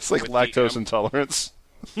 It's like With lactose the intolerance.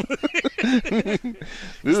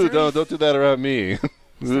 Ooh, don't do that around me.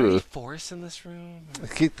 Is there any Ugh. force in this room?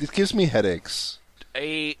 It gives me headaches.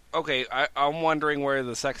 I'm wondering where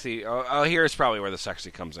the sexy... here's probably where the sexy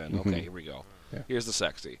comes in. Mm-hmm. Okay, here we go. Yeah. Here's the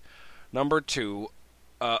sexy. Number two,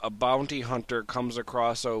 a bounty hunter comes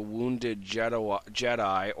across a wounded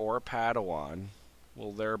Jedi or Padawan.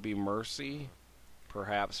 Will there be mercy?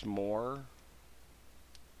 Perhaps more?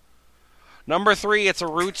 Number three, it's a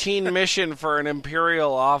routine mission for an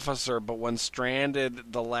Imperial officer, but when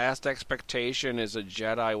stranded, the last expectation is a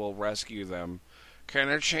Jedi will rescue them. Can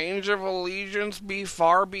a change of allegiance be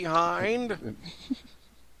far behind?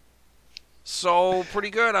 So, pretty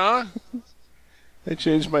good, huh? I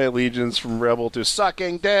changed my allegiance from rebel to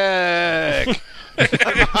sucking dick.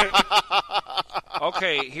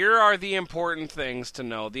 Okay, here are the important things to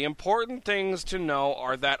know. The important things to know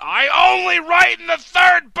are that I only write in the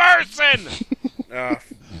third person!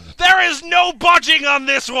 There is no budging on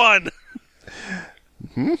this one!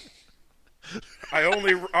 I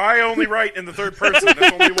only write in the third person.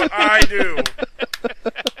 That's only what I do.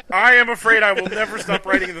 I am afraid I will never stop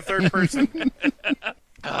writing in the third person.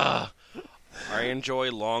 I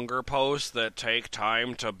enjoy longer posts that take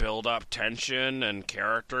time to build up tension and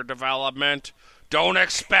character development. Don't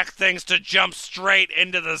expect things to jump straight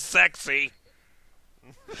into the sexy.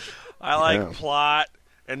 I like plot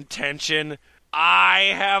and tension.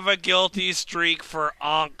 I have a guilty streak for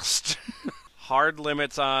angst. Hard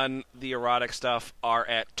limits on the erotic stuff are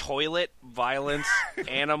at toilet, violence,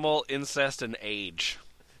 animal, incest, and age.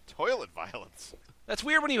 Toilet violence. That's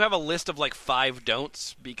weird when you have a list of like 5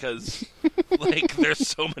 don'ts because like there's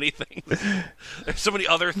so many things. There's so many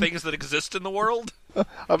other things that exist in the world.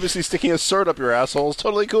 Obviously, sticking a sword up your asshole is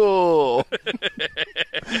totally cool.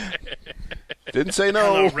 Didn't say no.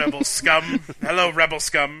 Hello, rebel scum. Hello, rebel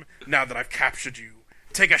scum. Now that I've captured you,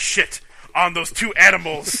 take a shit on those two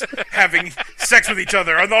animals having sex with each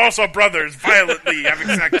other, and they're also brothers violently having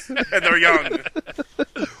sex, and they're young.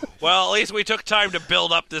 Well, at least we took time to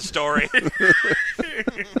build up this story.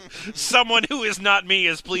 Someone who is not me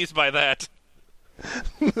is pleased by that.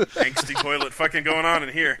 Angsty toilet fucking going on in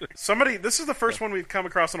here. This is the first one we've come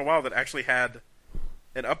across in a while that actually had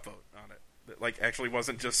an upvote on it. That like actually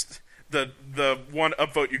wasn't just the one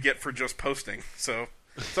upvote you get for just posting. So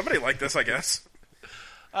somebody liked this, I guess.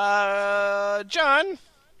 John.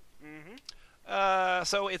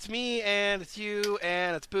 So it's me, and it's you,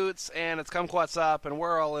 and it's Boots, and it's Kumquat's Up, and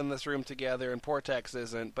we're all in this room together, and Portex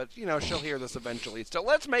isn't, but, you know, she'll hear this eventually. So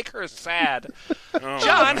let's make her sad.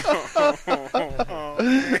 John!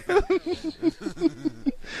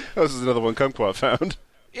 This is another one Kumquat found.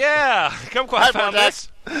 Yeah, Kumquat found this.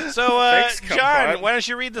 So, Thanks, John, Kumquat. why don't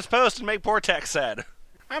you read this post and make Portex sad?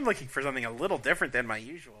 I'm looking for something a little different than my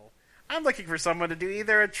usual. I'm looking for someone to do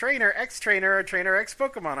either a trainer, ex-trainer, or trainer,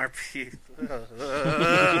 ex-Pokemon RP.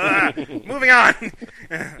 Moving on.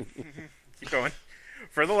 Keep going.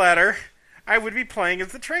 For the latter, I would be playing as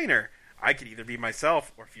the trainer. I could either be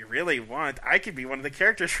myself, or if you really want, I could be one of the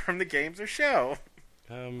characters from the games or show.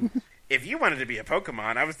 If you wanted to be a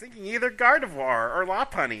Pokemon, I was thinking either Gardevoir or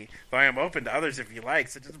Lopunny, though I am open to others if you like,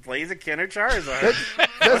 such as Blaziken or Charizard.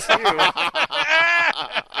 That's you.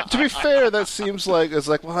 To be fair, that seems like it's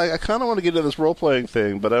like, well, I kind of want to get into this role playing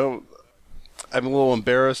thing, but I don't. I'm a little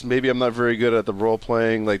embarrassed. Maybe I'm not very good at the role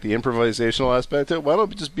playing, like the improvisational aspect of it. Why don't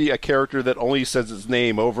it just be a character that only says its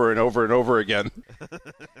name over and over and over again?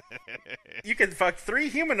 You can fuck 3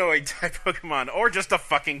 humanoid type Pokemon, or just a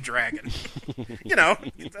fucking dragon. You know,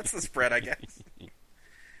 that's the spread, I guess.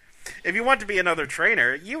 If you want to be another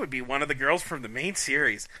trainer, you would be one of the girls from the main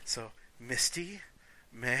series. So, Misty,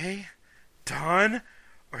 May, Dawn,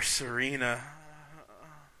 or Serena.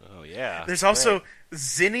 Oh, yeah. There's also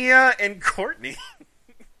Zinnia and Courtney.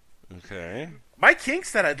 Okay. My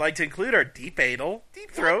kinks that I'd like to include are deep anal, deep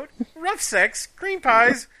throat, rough sex, cream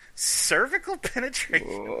pies, cervical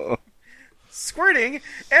penetration, squirting,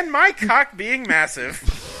 and my cock being massive.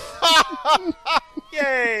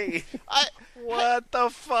 Yay! What the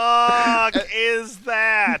fuck is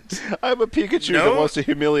that? I'm a Pikachu that wants to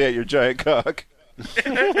humiliate your giant cock.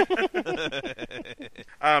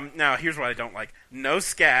 Now, here's what I don't like. No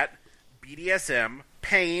scat, BDSM,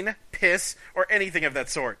 pain, piss, or anything of that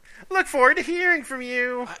sort. Look forward to hearing from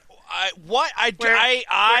you. I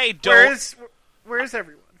don't. Where is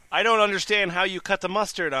everyone? I don't understand how you cut the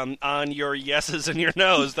mustard on your yeses and your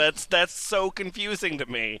nos. That's so confusing to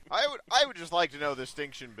me. I would just like to know the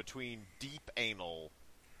distinction between deep anal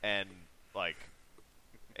and like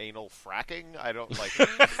anal fracking. I don't like.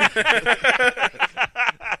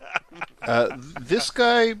 This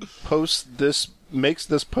guy makes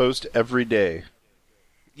this post every day.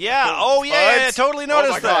 Yeah. Oh yeah. I totally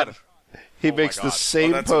noticed that. God. He Oh makes my the God.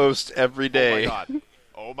 same that's post every Oh day. my god.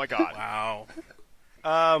 Oh my god. Wow.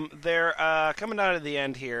 They're coming down to the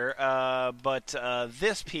end here, but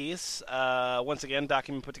this piece, once again,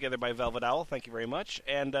 document put together by Velvet Owl. Thank you very much.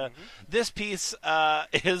 And this piece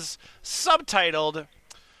is subtitled.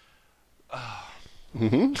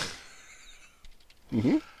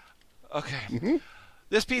 Okay.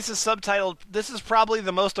 This piece is subtitled. This is probably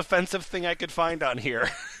the most offensive thing I could find on here.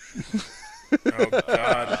 Oh,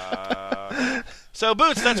 God. So,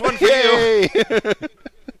 Boots, that's one for you. Yay!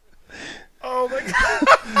 Oh, my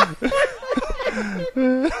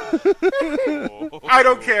God. I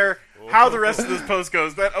don't care how the rest of this post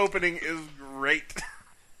goes. That opening is great.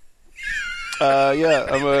 Yeah,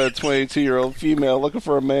 I'm a 22-year-old female looking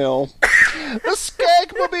for a male. The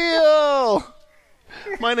Skankmobile!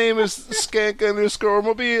 My name is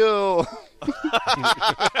Skank_mobile.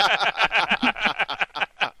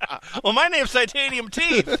 Well, my name's Titanium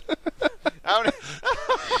Teeth.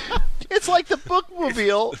 It's like the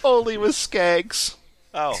Bookmobile, only with skanks.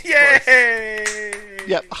 Oh, Yay!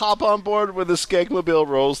 Yep, hop on board when the Skankmobile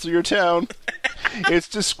rolls through your town. It's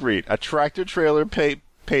discreet. A tractor trailer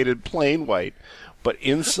painted plain white, but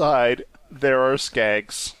inside there are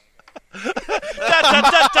skanks. Isn't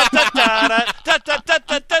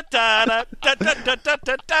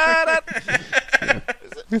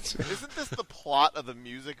this the plot of the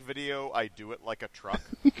music video? I do it like a truck.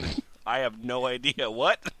 I have no idea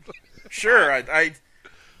what. Sure, I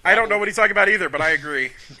don't know what he's talking about either, but I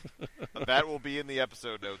agree. That will be in the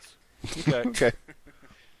episode notes. Okay.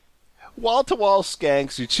 Wall-to-wall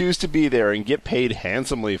skanks who choose to be there and get paid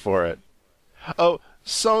handsomely for it. Oh,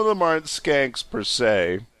 some of them aren't skanks per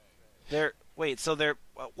se.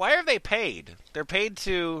 Why are they paid? They're paid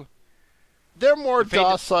to. They're more They're paid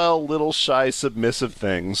to- docile, little shy, submissive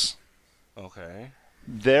things. Okay.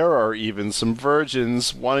 There are even some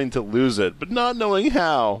virgins wanting to lose it, but not knowing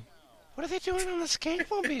how. What are they doing on the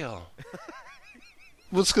Skankmobile?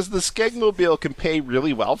 Well, it's because the Skankmobile can pay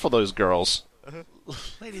really well for those girls.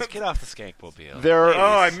 Ladies, get off the Skankmobile. There Oh,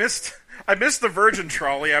 are, I missed the Virgin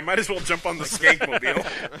Trolley. I might as well jump on the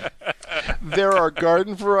Skankmobile. there are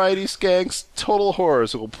garden variety skanks, total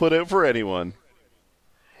whores who will put it for anyone.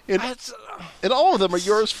 That's, And all of them are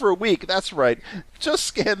yours for a week. That's right. Just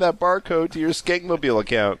scan that barcode to your Skankmobile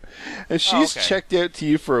account, and she's okay. checked out to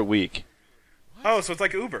you for a week. Oh, so it's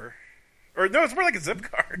like Uber. Or no, it's more like a zip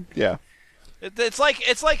card. Yeah. it's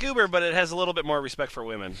like Uber, but it has a little bit more respect for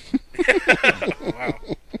women. Wow.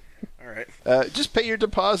 All right. Just pay your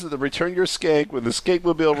deposit and return your skank when the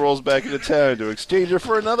Skankmobile rolls back into town to exchange it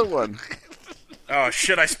for another one. Oh,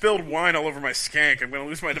 shit, I spilled wine all over my skank. I'm going to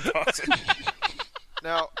lose my deposit.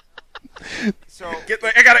 Now, so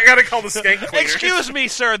I gotta call the skank cleaner. Excuse me,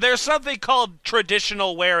 sir. There's something called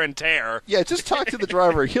traditional wear and tear. Yeah, just talk to the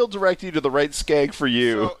driver. He'll direct you to the right skank for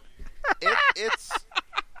you. So,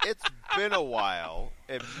 it's been a while.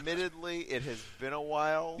 Admittedly, it has been a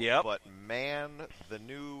while. Yep. But man, the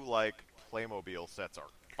new like Playmobil sets are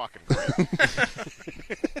fucking great.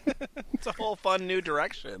 It's a whole fun new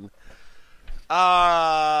direction. So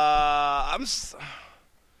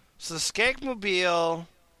Skankmobile.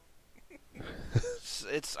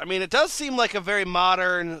 I mean, it does seem like a very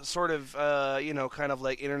modern sort of, kind of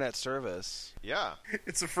like internet service. Yeah.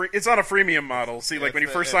 It's on a freemium model. See, like when you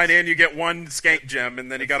first sign in, you get one skank gem,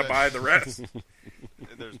 and then you got to buy the rest.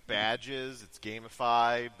 There's badges. It's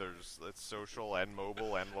gamified. It's social and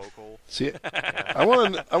mobile and local. See, I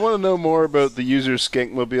want to know more about the user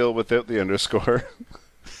Skankmobile without the underscore.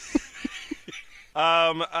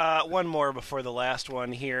 One more before the last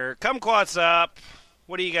one here. Kumquats up.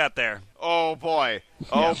 What do you got there? Oh boy.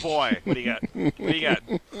 Oh boy. What do you got? What do you got?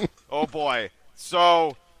 Oh boy.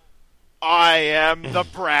 So, I am the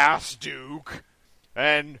Brass Duke,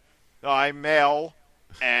 and I'm male,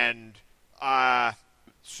 and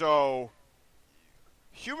so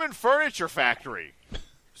Human Furniture Factory.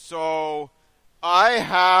 So, I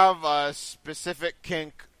have a specific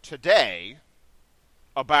kink today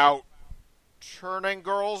about turning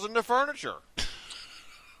girls into furniture.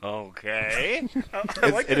 Okay. I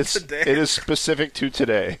like that today. It is specific to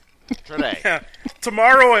today. Today. Yeah.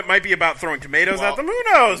 Tomorrow it might be about throwing tomatoes at them. Who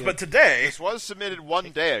knows? But today, This was submitted 1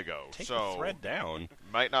 day ago, Take so the thread down.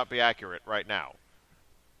 might not be accurate right now.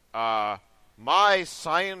 My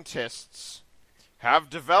scientists have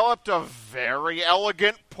developed a very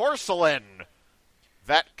elegant porcelain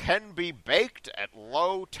that can be baked at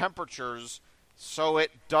low temperatures so it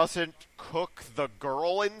doesn't cook the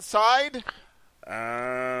girl inside.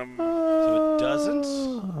 So it doesn't?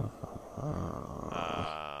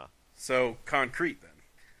 So concrete then.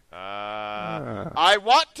 I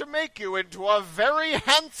want to make you into a very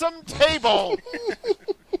handsome table.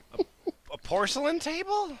 A porcelain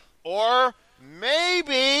table? Or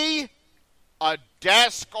maybe a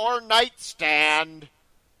desk or nightstand.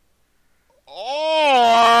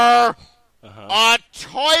 Or a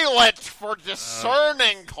toilet for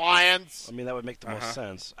discerning clients. I mean, that would make the most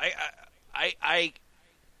sense.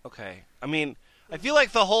 Okay. I mean, I feel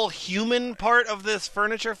like the whole human part of this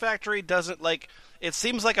furniture factory doesn't, like, it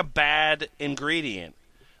seems like a bad ingredient.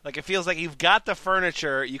 Like, it feels like you've got the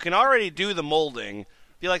furniture, you can already do the molding. I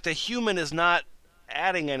feel like the human is not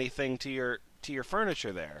adding anything to your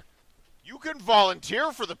furniture there. You can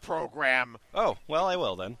volunteer for the program, Oh, well, I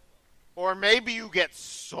will then. or maybe you get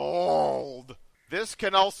sold. This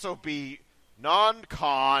can also be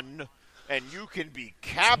non-con, and you can be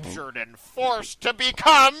captured and forced to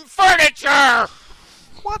become furniture!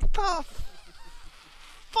 What the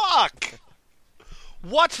fuck?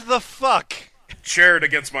 What the fuck? Shared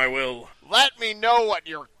against my will. Let me know what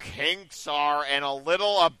your kinks are and a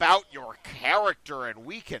little about your character, and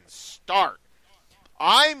we can start.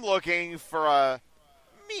 I'm looking for a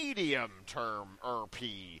medium-term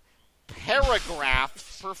RP.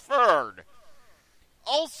 Paragraphs preferred.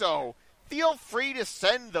 Also, feel free to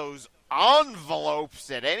send those envelopes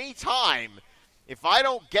at any time. If I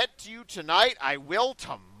don't get to you tonight, I will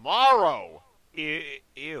tomorrow.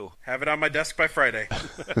 Ew. Have it on my desk by Friday.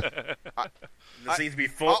 This needs to be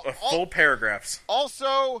full paragraphs.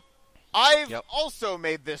 Also, I've also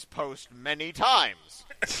made this post many times.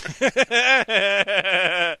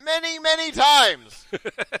 Many times.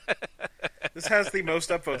 This has the most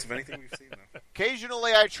upvotes of anything we've seen, though.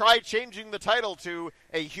 Occasionally, I try changing the title to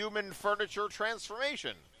A Human Furniture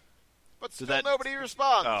Transformation. But still nobody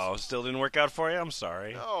responds. Oh, still didn't work out for you? I'm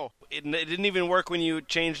sorry. No. It didn't even work when you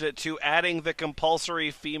changed it to adding the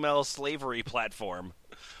compulsory female slavery platform.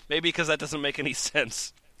 Maybe because that doesn't make any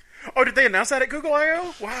sense. Oh, did they announce that at Google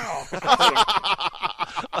I.O.? Wow.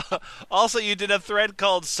 Also, you did a thread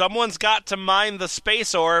called Someone's Got to Mine the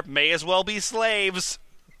Space Ore, May as Well Be Slaves.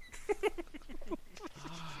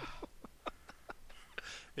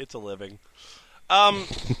 It's a living.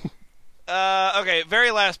 Okay,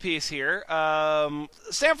 very last piece here.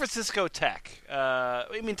 San Francisco Tech.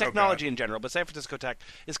 I mean technology in general, but San Francisco Tech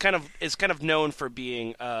is kind of known for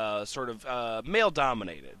being sort of male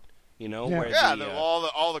dominated. You know, where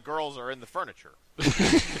all the girls are in the furniture.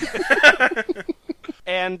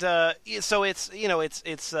 And so it's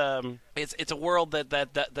a world that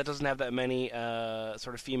doesn't have that many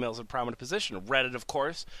sort of females in prominent position. Reddit, of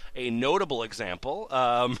course, a notable example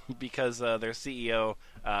because their CEO,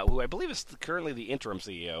 who I believe is currently the interim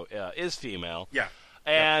CEO, is female. Yeah.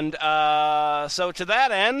 And so to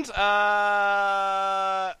that end,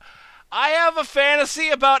 I have a fantasy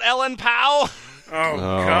about Ellen Powell. Oh,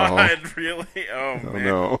 God, really? Oh, man.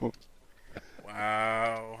 No.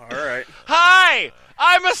 Wow. All right. Hi!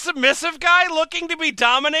 I'm a submissive guy looking to be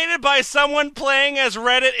dominated by someone playing as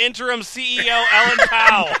Reddit interim CEO Ellen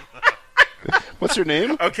Powell. What's her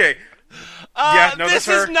name? Okay. Yeah, no, this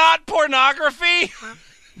that's is her. not pornography.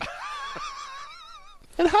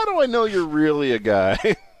 And how do I know you're really a guy?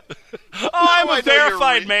 Oh, I'm I a know you're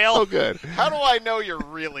verified male. Oh, good. How do I know you're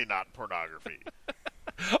really not pornography?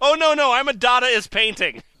 Oh, no, I'm a Dadaist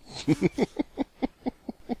painting.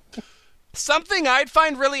 Something I'd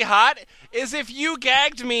find really hot is if you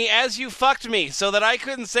gagged me as you fucked me so that I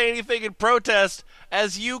couldn't say anything in protest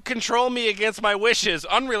as you control me against my wishes,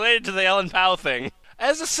 unrelated to the Ellen Pao thing.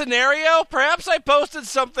 As a scenario, perhaps I posted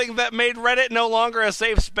something that made Reddit no longer a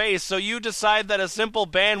safe space, so you decide that a simple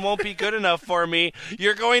ban won't be good enough for me.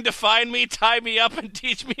 You're going to find me, tie me up, and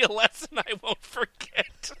teach me a lesson I won't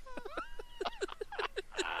forget.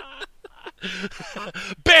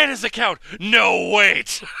 Ban his account! No,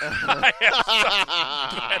 wait!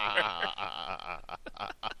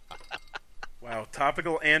 Wow,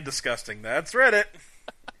 topical and disgusting. That's Reddit.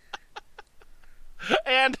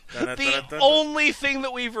 And the Dun-dun-dun-dun-dun. only thing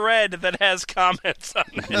that we've read that has comments on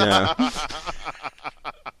it, Yeah.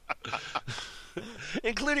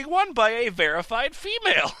 including one by a verified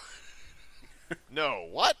female. No,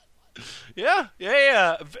 what? Yeah.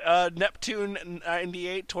 Neptune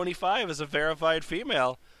 9825 is a verified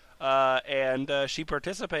female, and she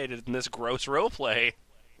participated in this gross roleplay.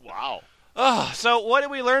 Wow. Oh, so what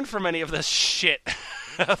did we learn from any of this shit?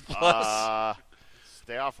 Plus,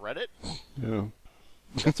 Stay off Reddit? Yeah.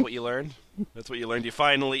 that's what you learned. That's what you learned. You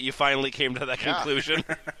finally came to that Yeah. conclusion.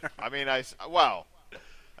 I mean, I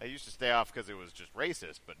used to stay off because it was just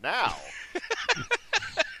racist, but now...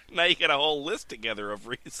 Now you get a whole list together of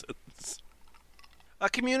reasons. A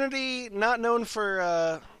community not known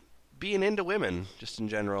for being into women, just in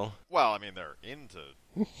general. Well, I mean, they're into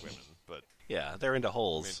women, but... Yeah, they're into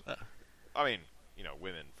holes. I mean,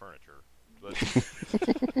 women furniture. But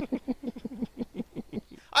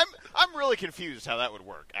I'm really confused how that would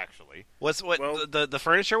work, actually. Well, the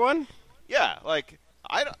furniture one? Yeah, like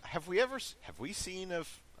have we seen a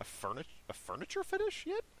furniture fetish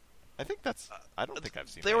yet? I think I don't think I've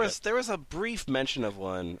seen. There that was a brief mention of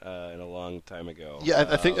one in a long time ago. Yeah,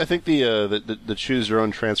 I think the choose your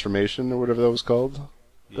own transformation or whatever that was called.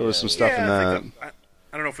 There was some stuff in that.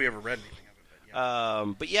 I don't know if we ever read anything of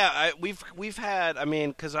it, But yeah, we've had. I mean,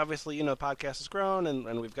 because obviously the podcast has grown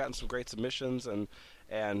and we've gotten some great submissions and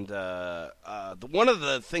one of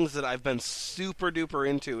the things that I've been super duper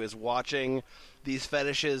into is watching these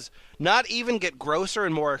fetishes not even get grosser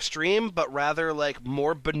and more extreme, but rather like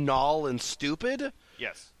more banal and stupid.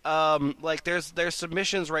 Yes. Like there's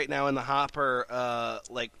submissions right now in the hopper.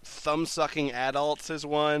 Like thumb sucking adults is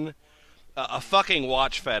one. A fucking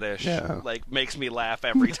watch fetish like makes me laugh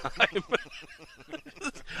every time.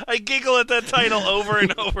 I giggle at that title over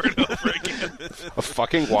and over and over again. A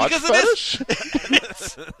fucking watch Because fetish?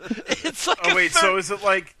 It's like Oh wait, so is it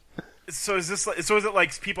like? So is it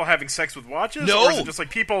like people having sex with watches? No. Or is it just like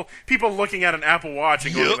people looking at an Apple Watch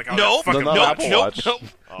and going like, oh, nope, that's fucking No, not watch. Apple Watch. nope,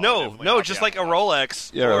 Oh, definitely no, not just the like a Apple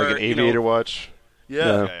Rolex. Yeah, or like an aviator watch.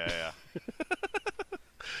 Yeah. Yeah.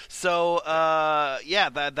 So,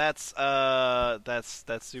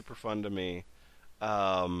 that's super fun to me.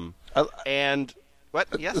 And what?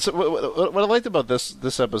 Yes. So what I liked about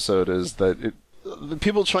this episode is that the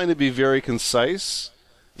people trying to be very concise.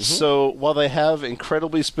 So while they have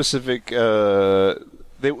incredibly specific,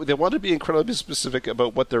 they want to be incredibly specific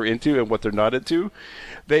about what they're into and what they're not into.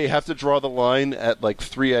 They have to draw the line at like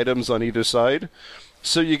 3 items on either side.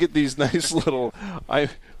 So you get these nice little.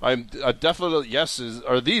 I'm a definite yes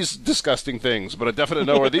are these disgusting things, but a definite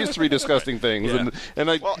no are these 3 disgusting things, and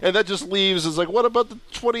that just leaves as like, what about the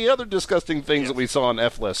 20 other disgusting things that we saw on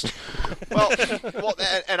F list? well,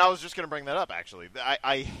 and I was just going to bring that up. Actually,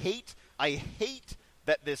 I hate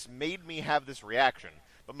that this made me have this reaction.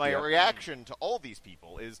 But my reaction to all these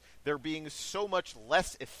people is they're being so much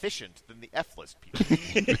less efficient than the F list people.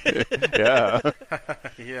 Yeah.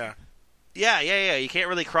 Yeah. Yeah. You can't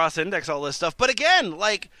really cross-index all this stuff. But again,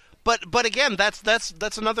 but again,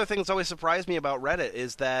 that's another thing that's always surprised me about Reddit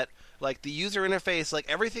is that like the user interface, like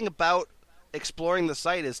everything about exploring the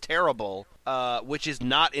site is terrible, which is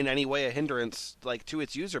not in any way a hindrance like to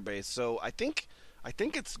its user base. So I think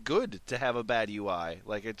it's good to have a bad UI.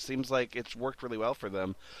 Like it seems like it's worked really well for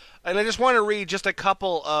them. And I just want to read just a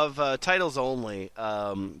couple of titles only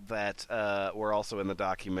that were also in the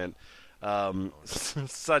document.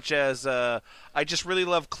 Such as I just really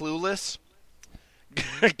love Clueless,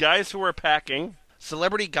 Guys Who Are Packing,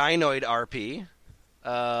 Celebrity Gynoid RP,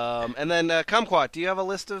 and then Kumquat. Do you have a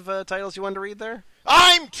list of titles you wanted to read there?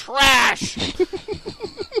 I'm trash!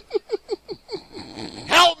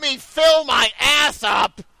 Help me fill my ass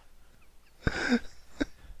up!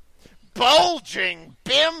 Bulging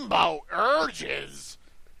bimbo urges.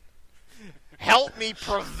 Help me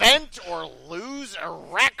prevent or lose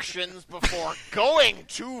erections before going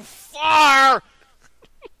too far.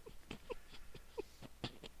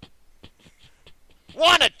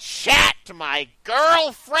 Want to chat to my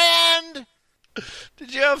girlfriend?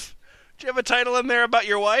 Did you have a title in there about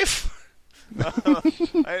your wife?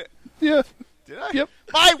 Yeah. Did I? Yep.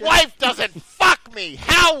 My wife doesn't fuck me.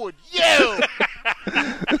 How would you?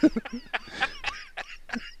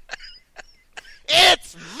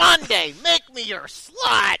 It's Monday. Make me your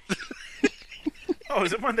slut. Oh,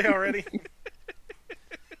 is it Monday already?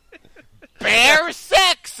 Bear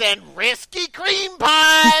sex and risky cream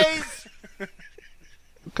pies.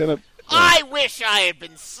 Kind of. I wish I had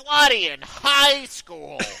been slutty in high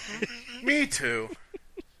school. Me too.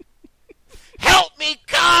 Help me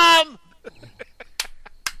come.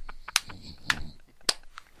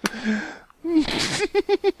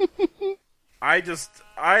 I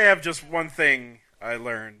have just one thing I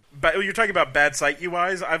learned. But you're talking about bad site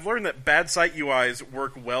UIs. I've learned that bad site UIs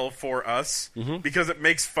work well for us because it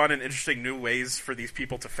makes fun and interesting new ways for these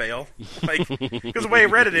people to fail. Like, because the way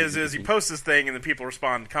Reddit is you post this thing and then people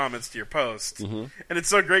respond comments to your post, and it's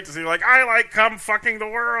so great to see like I like come fucking the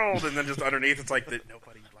world, and then just underneath it's like that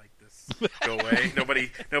nobody liked this. Go away.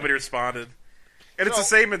 Nobody responded. And it's the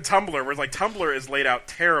same in Tumblr, where it's like Tumblr is laid out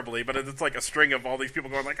terribly, but it's like a string of all these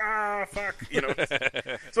people going like, fuck, you know.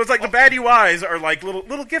 So it's like the bad UIs are like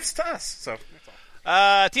little gifts to us. So that's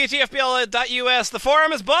all. TTFBL.us. The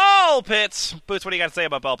forum is Ball Pits. Boots, what do you got to say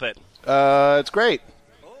about Ball Pit? It's great.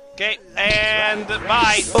 Okay, and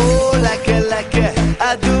bye. Oh, like it,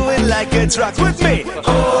 I do it like a truck with me.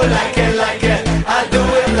 Oh, like it, I do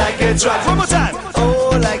it like a truck. One more time.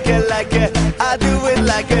 Oh, like it, I do it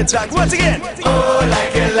like a truck. Once again. Oh,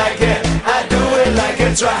 like it, I do it like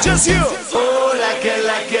a truck. Just you. Oh, like it,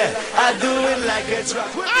 I do it like a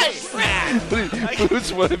truck.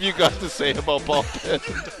 Boots, what have you got to say about Ball Pit?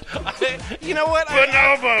 You know what?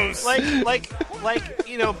 Bonobos! Like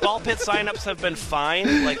you know, Ball Pit signups have been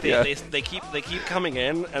fine. Like they keep coming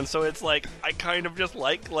in, and so it's like I kind of just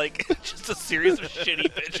like just a series of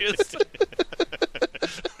shitty bitches.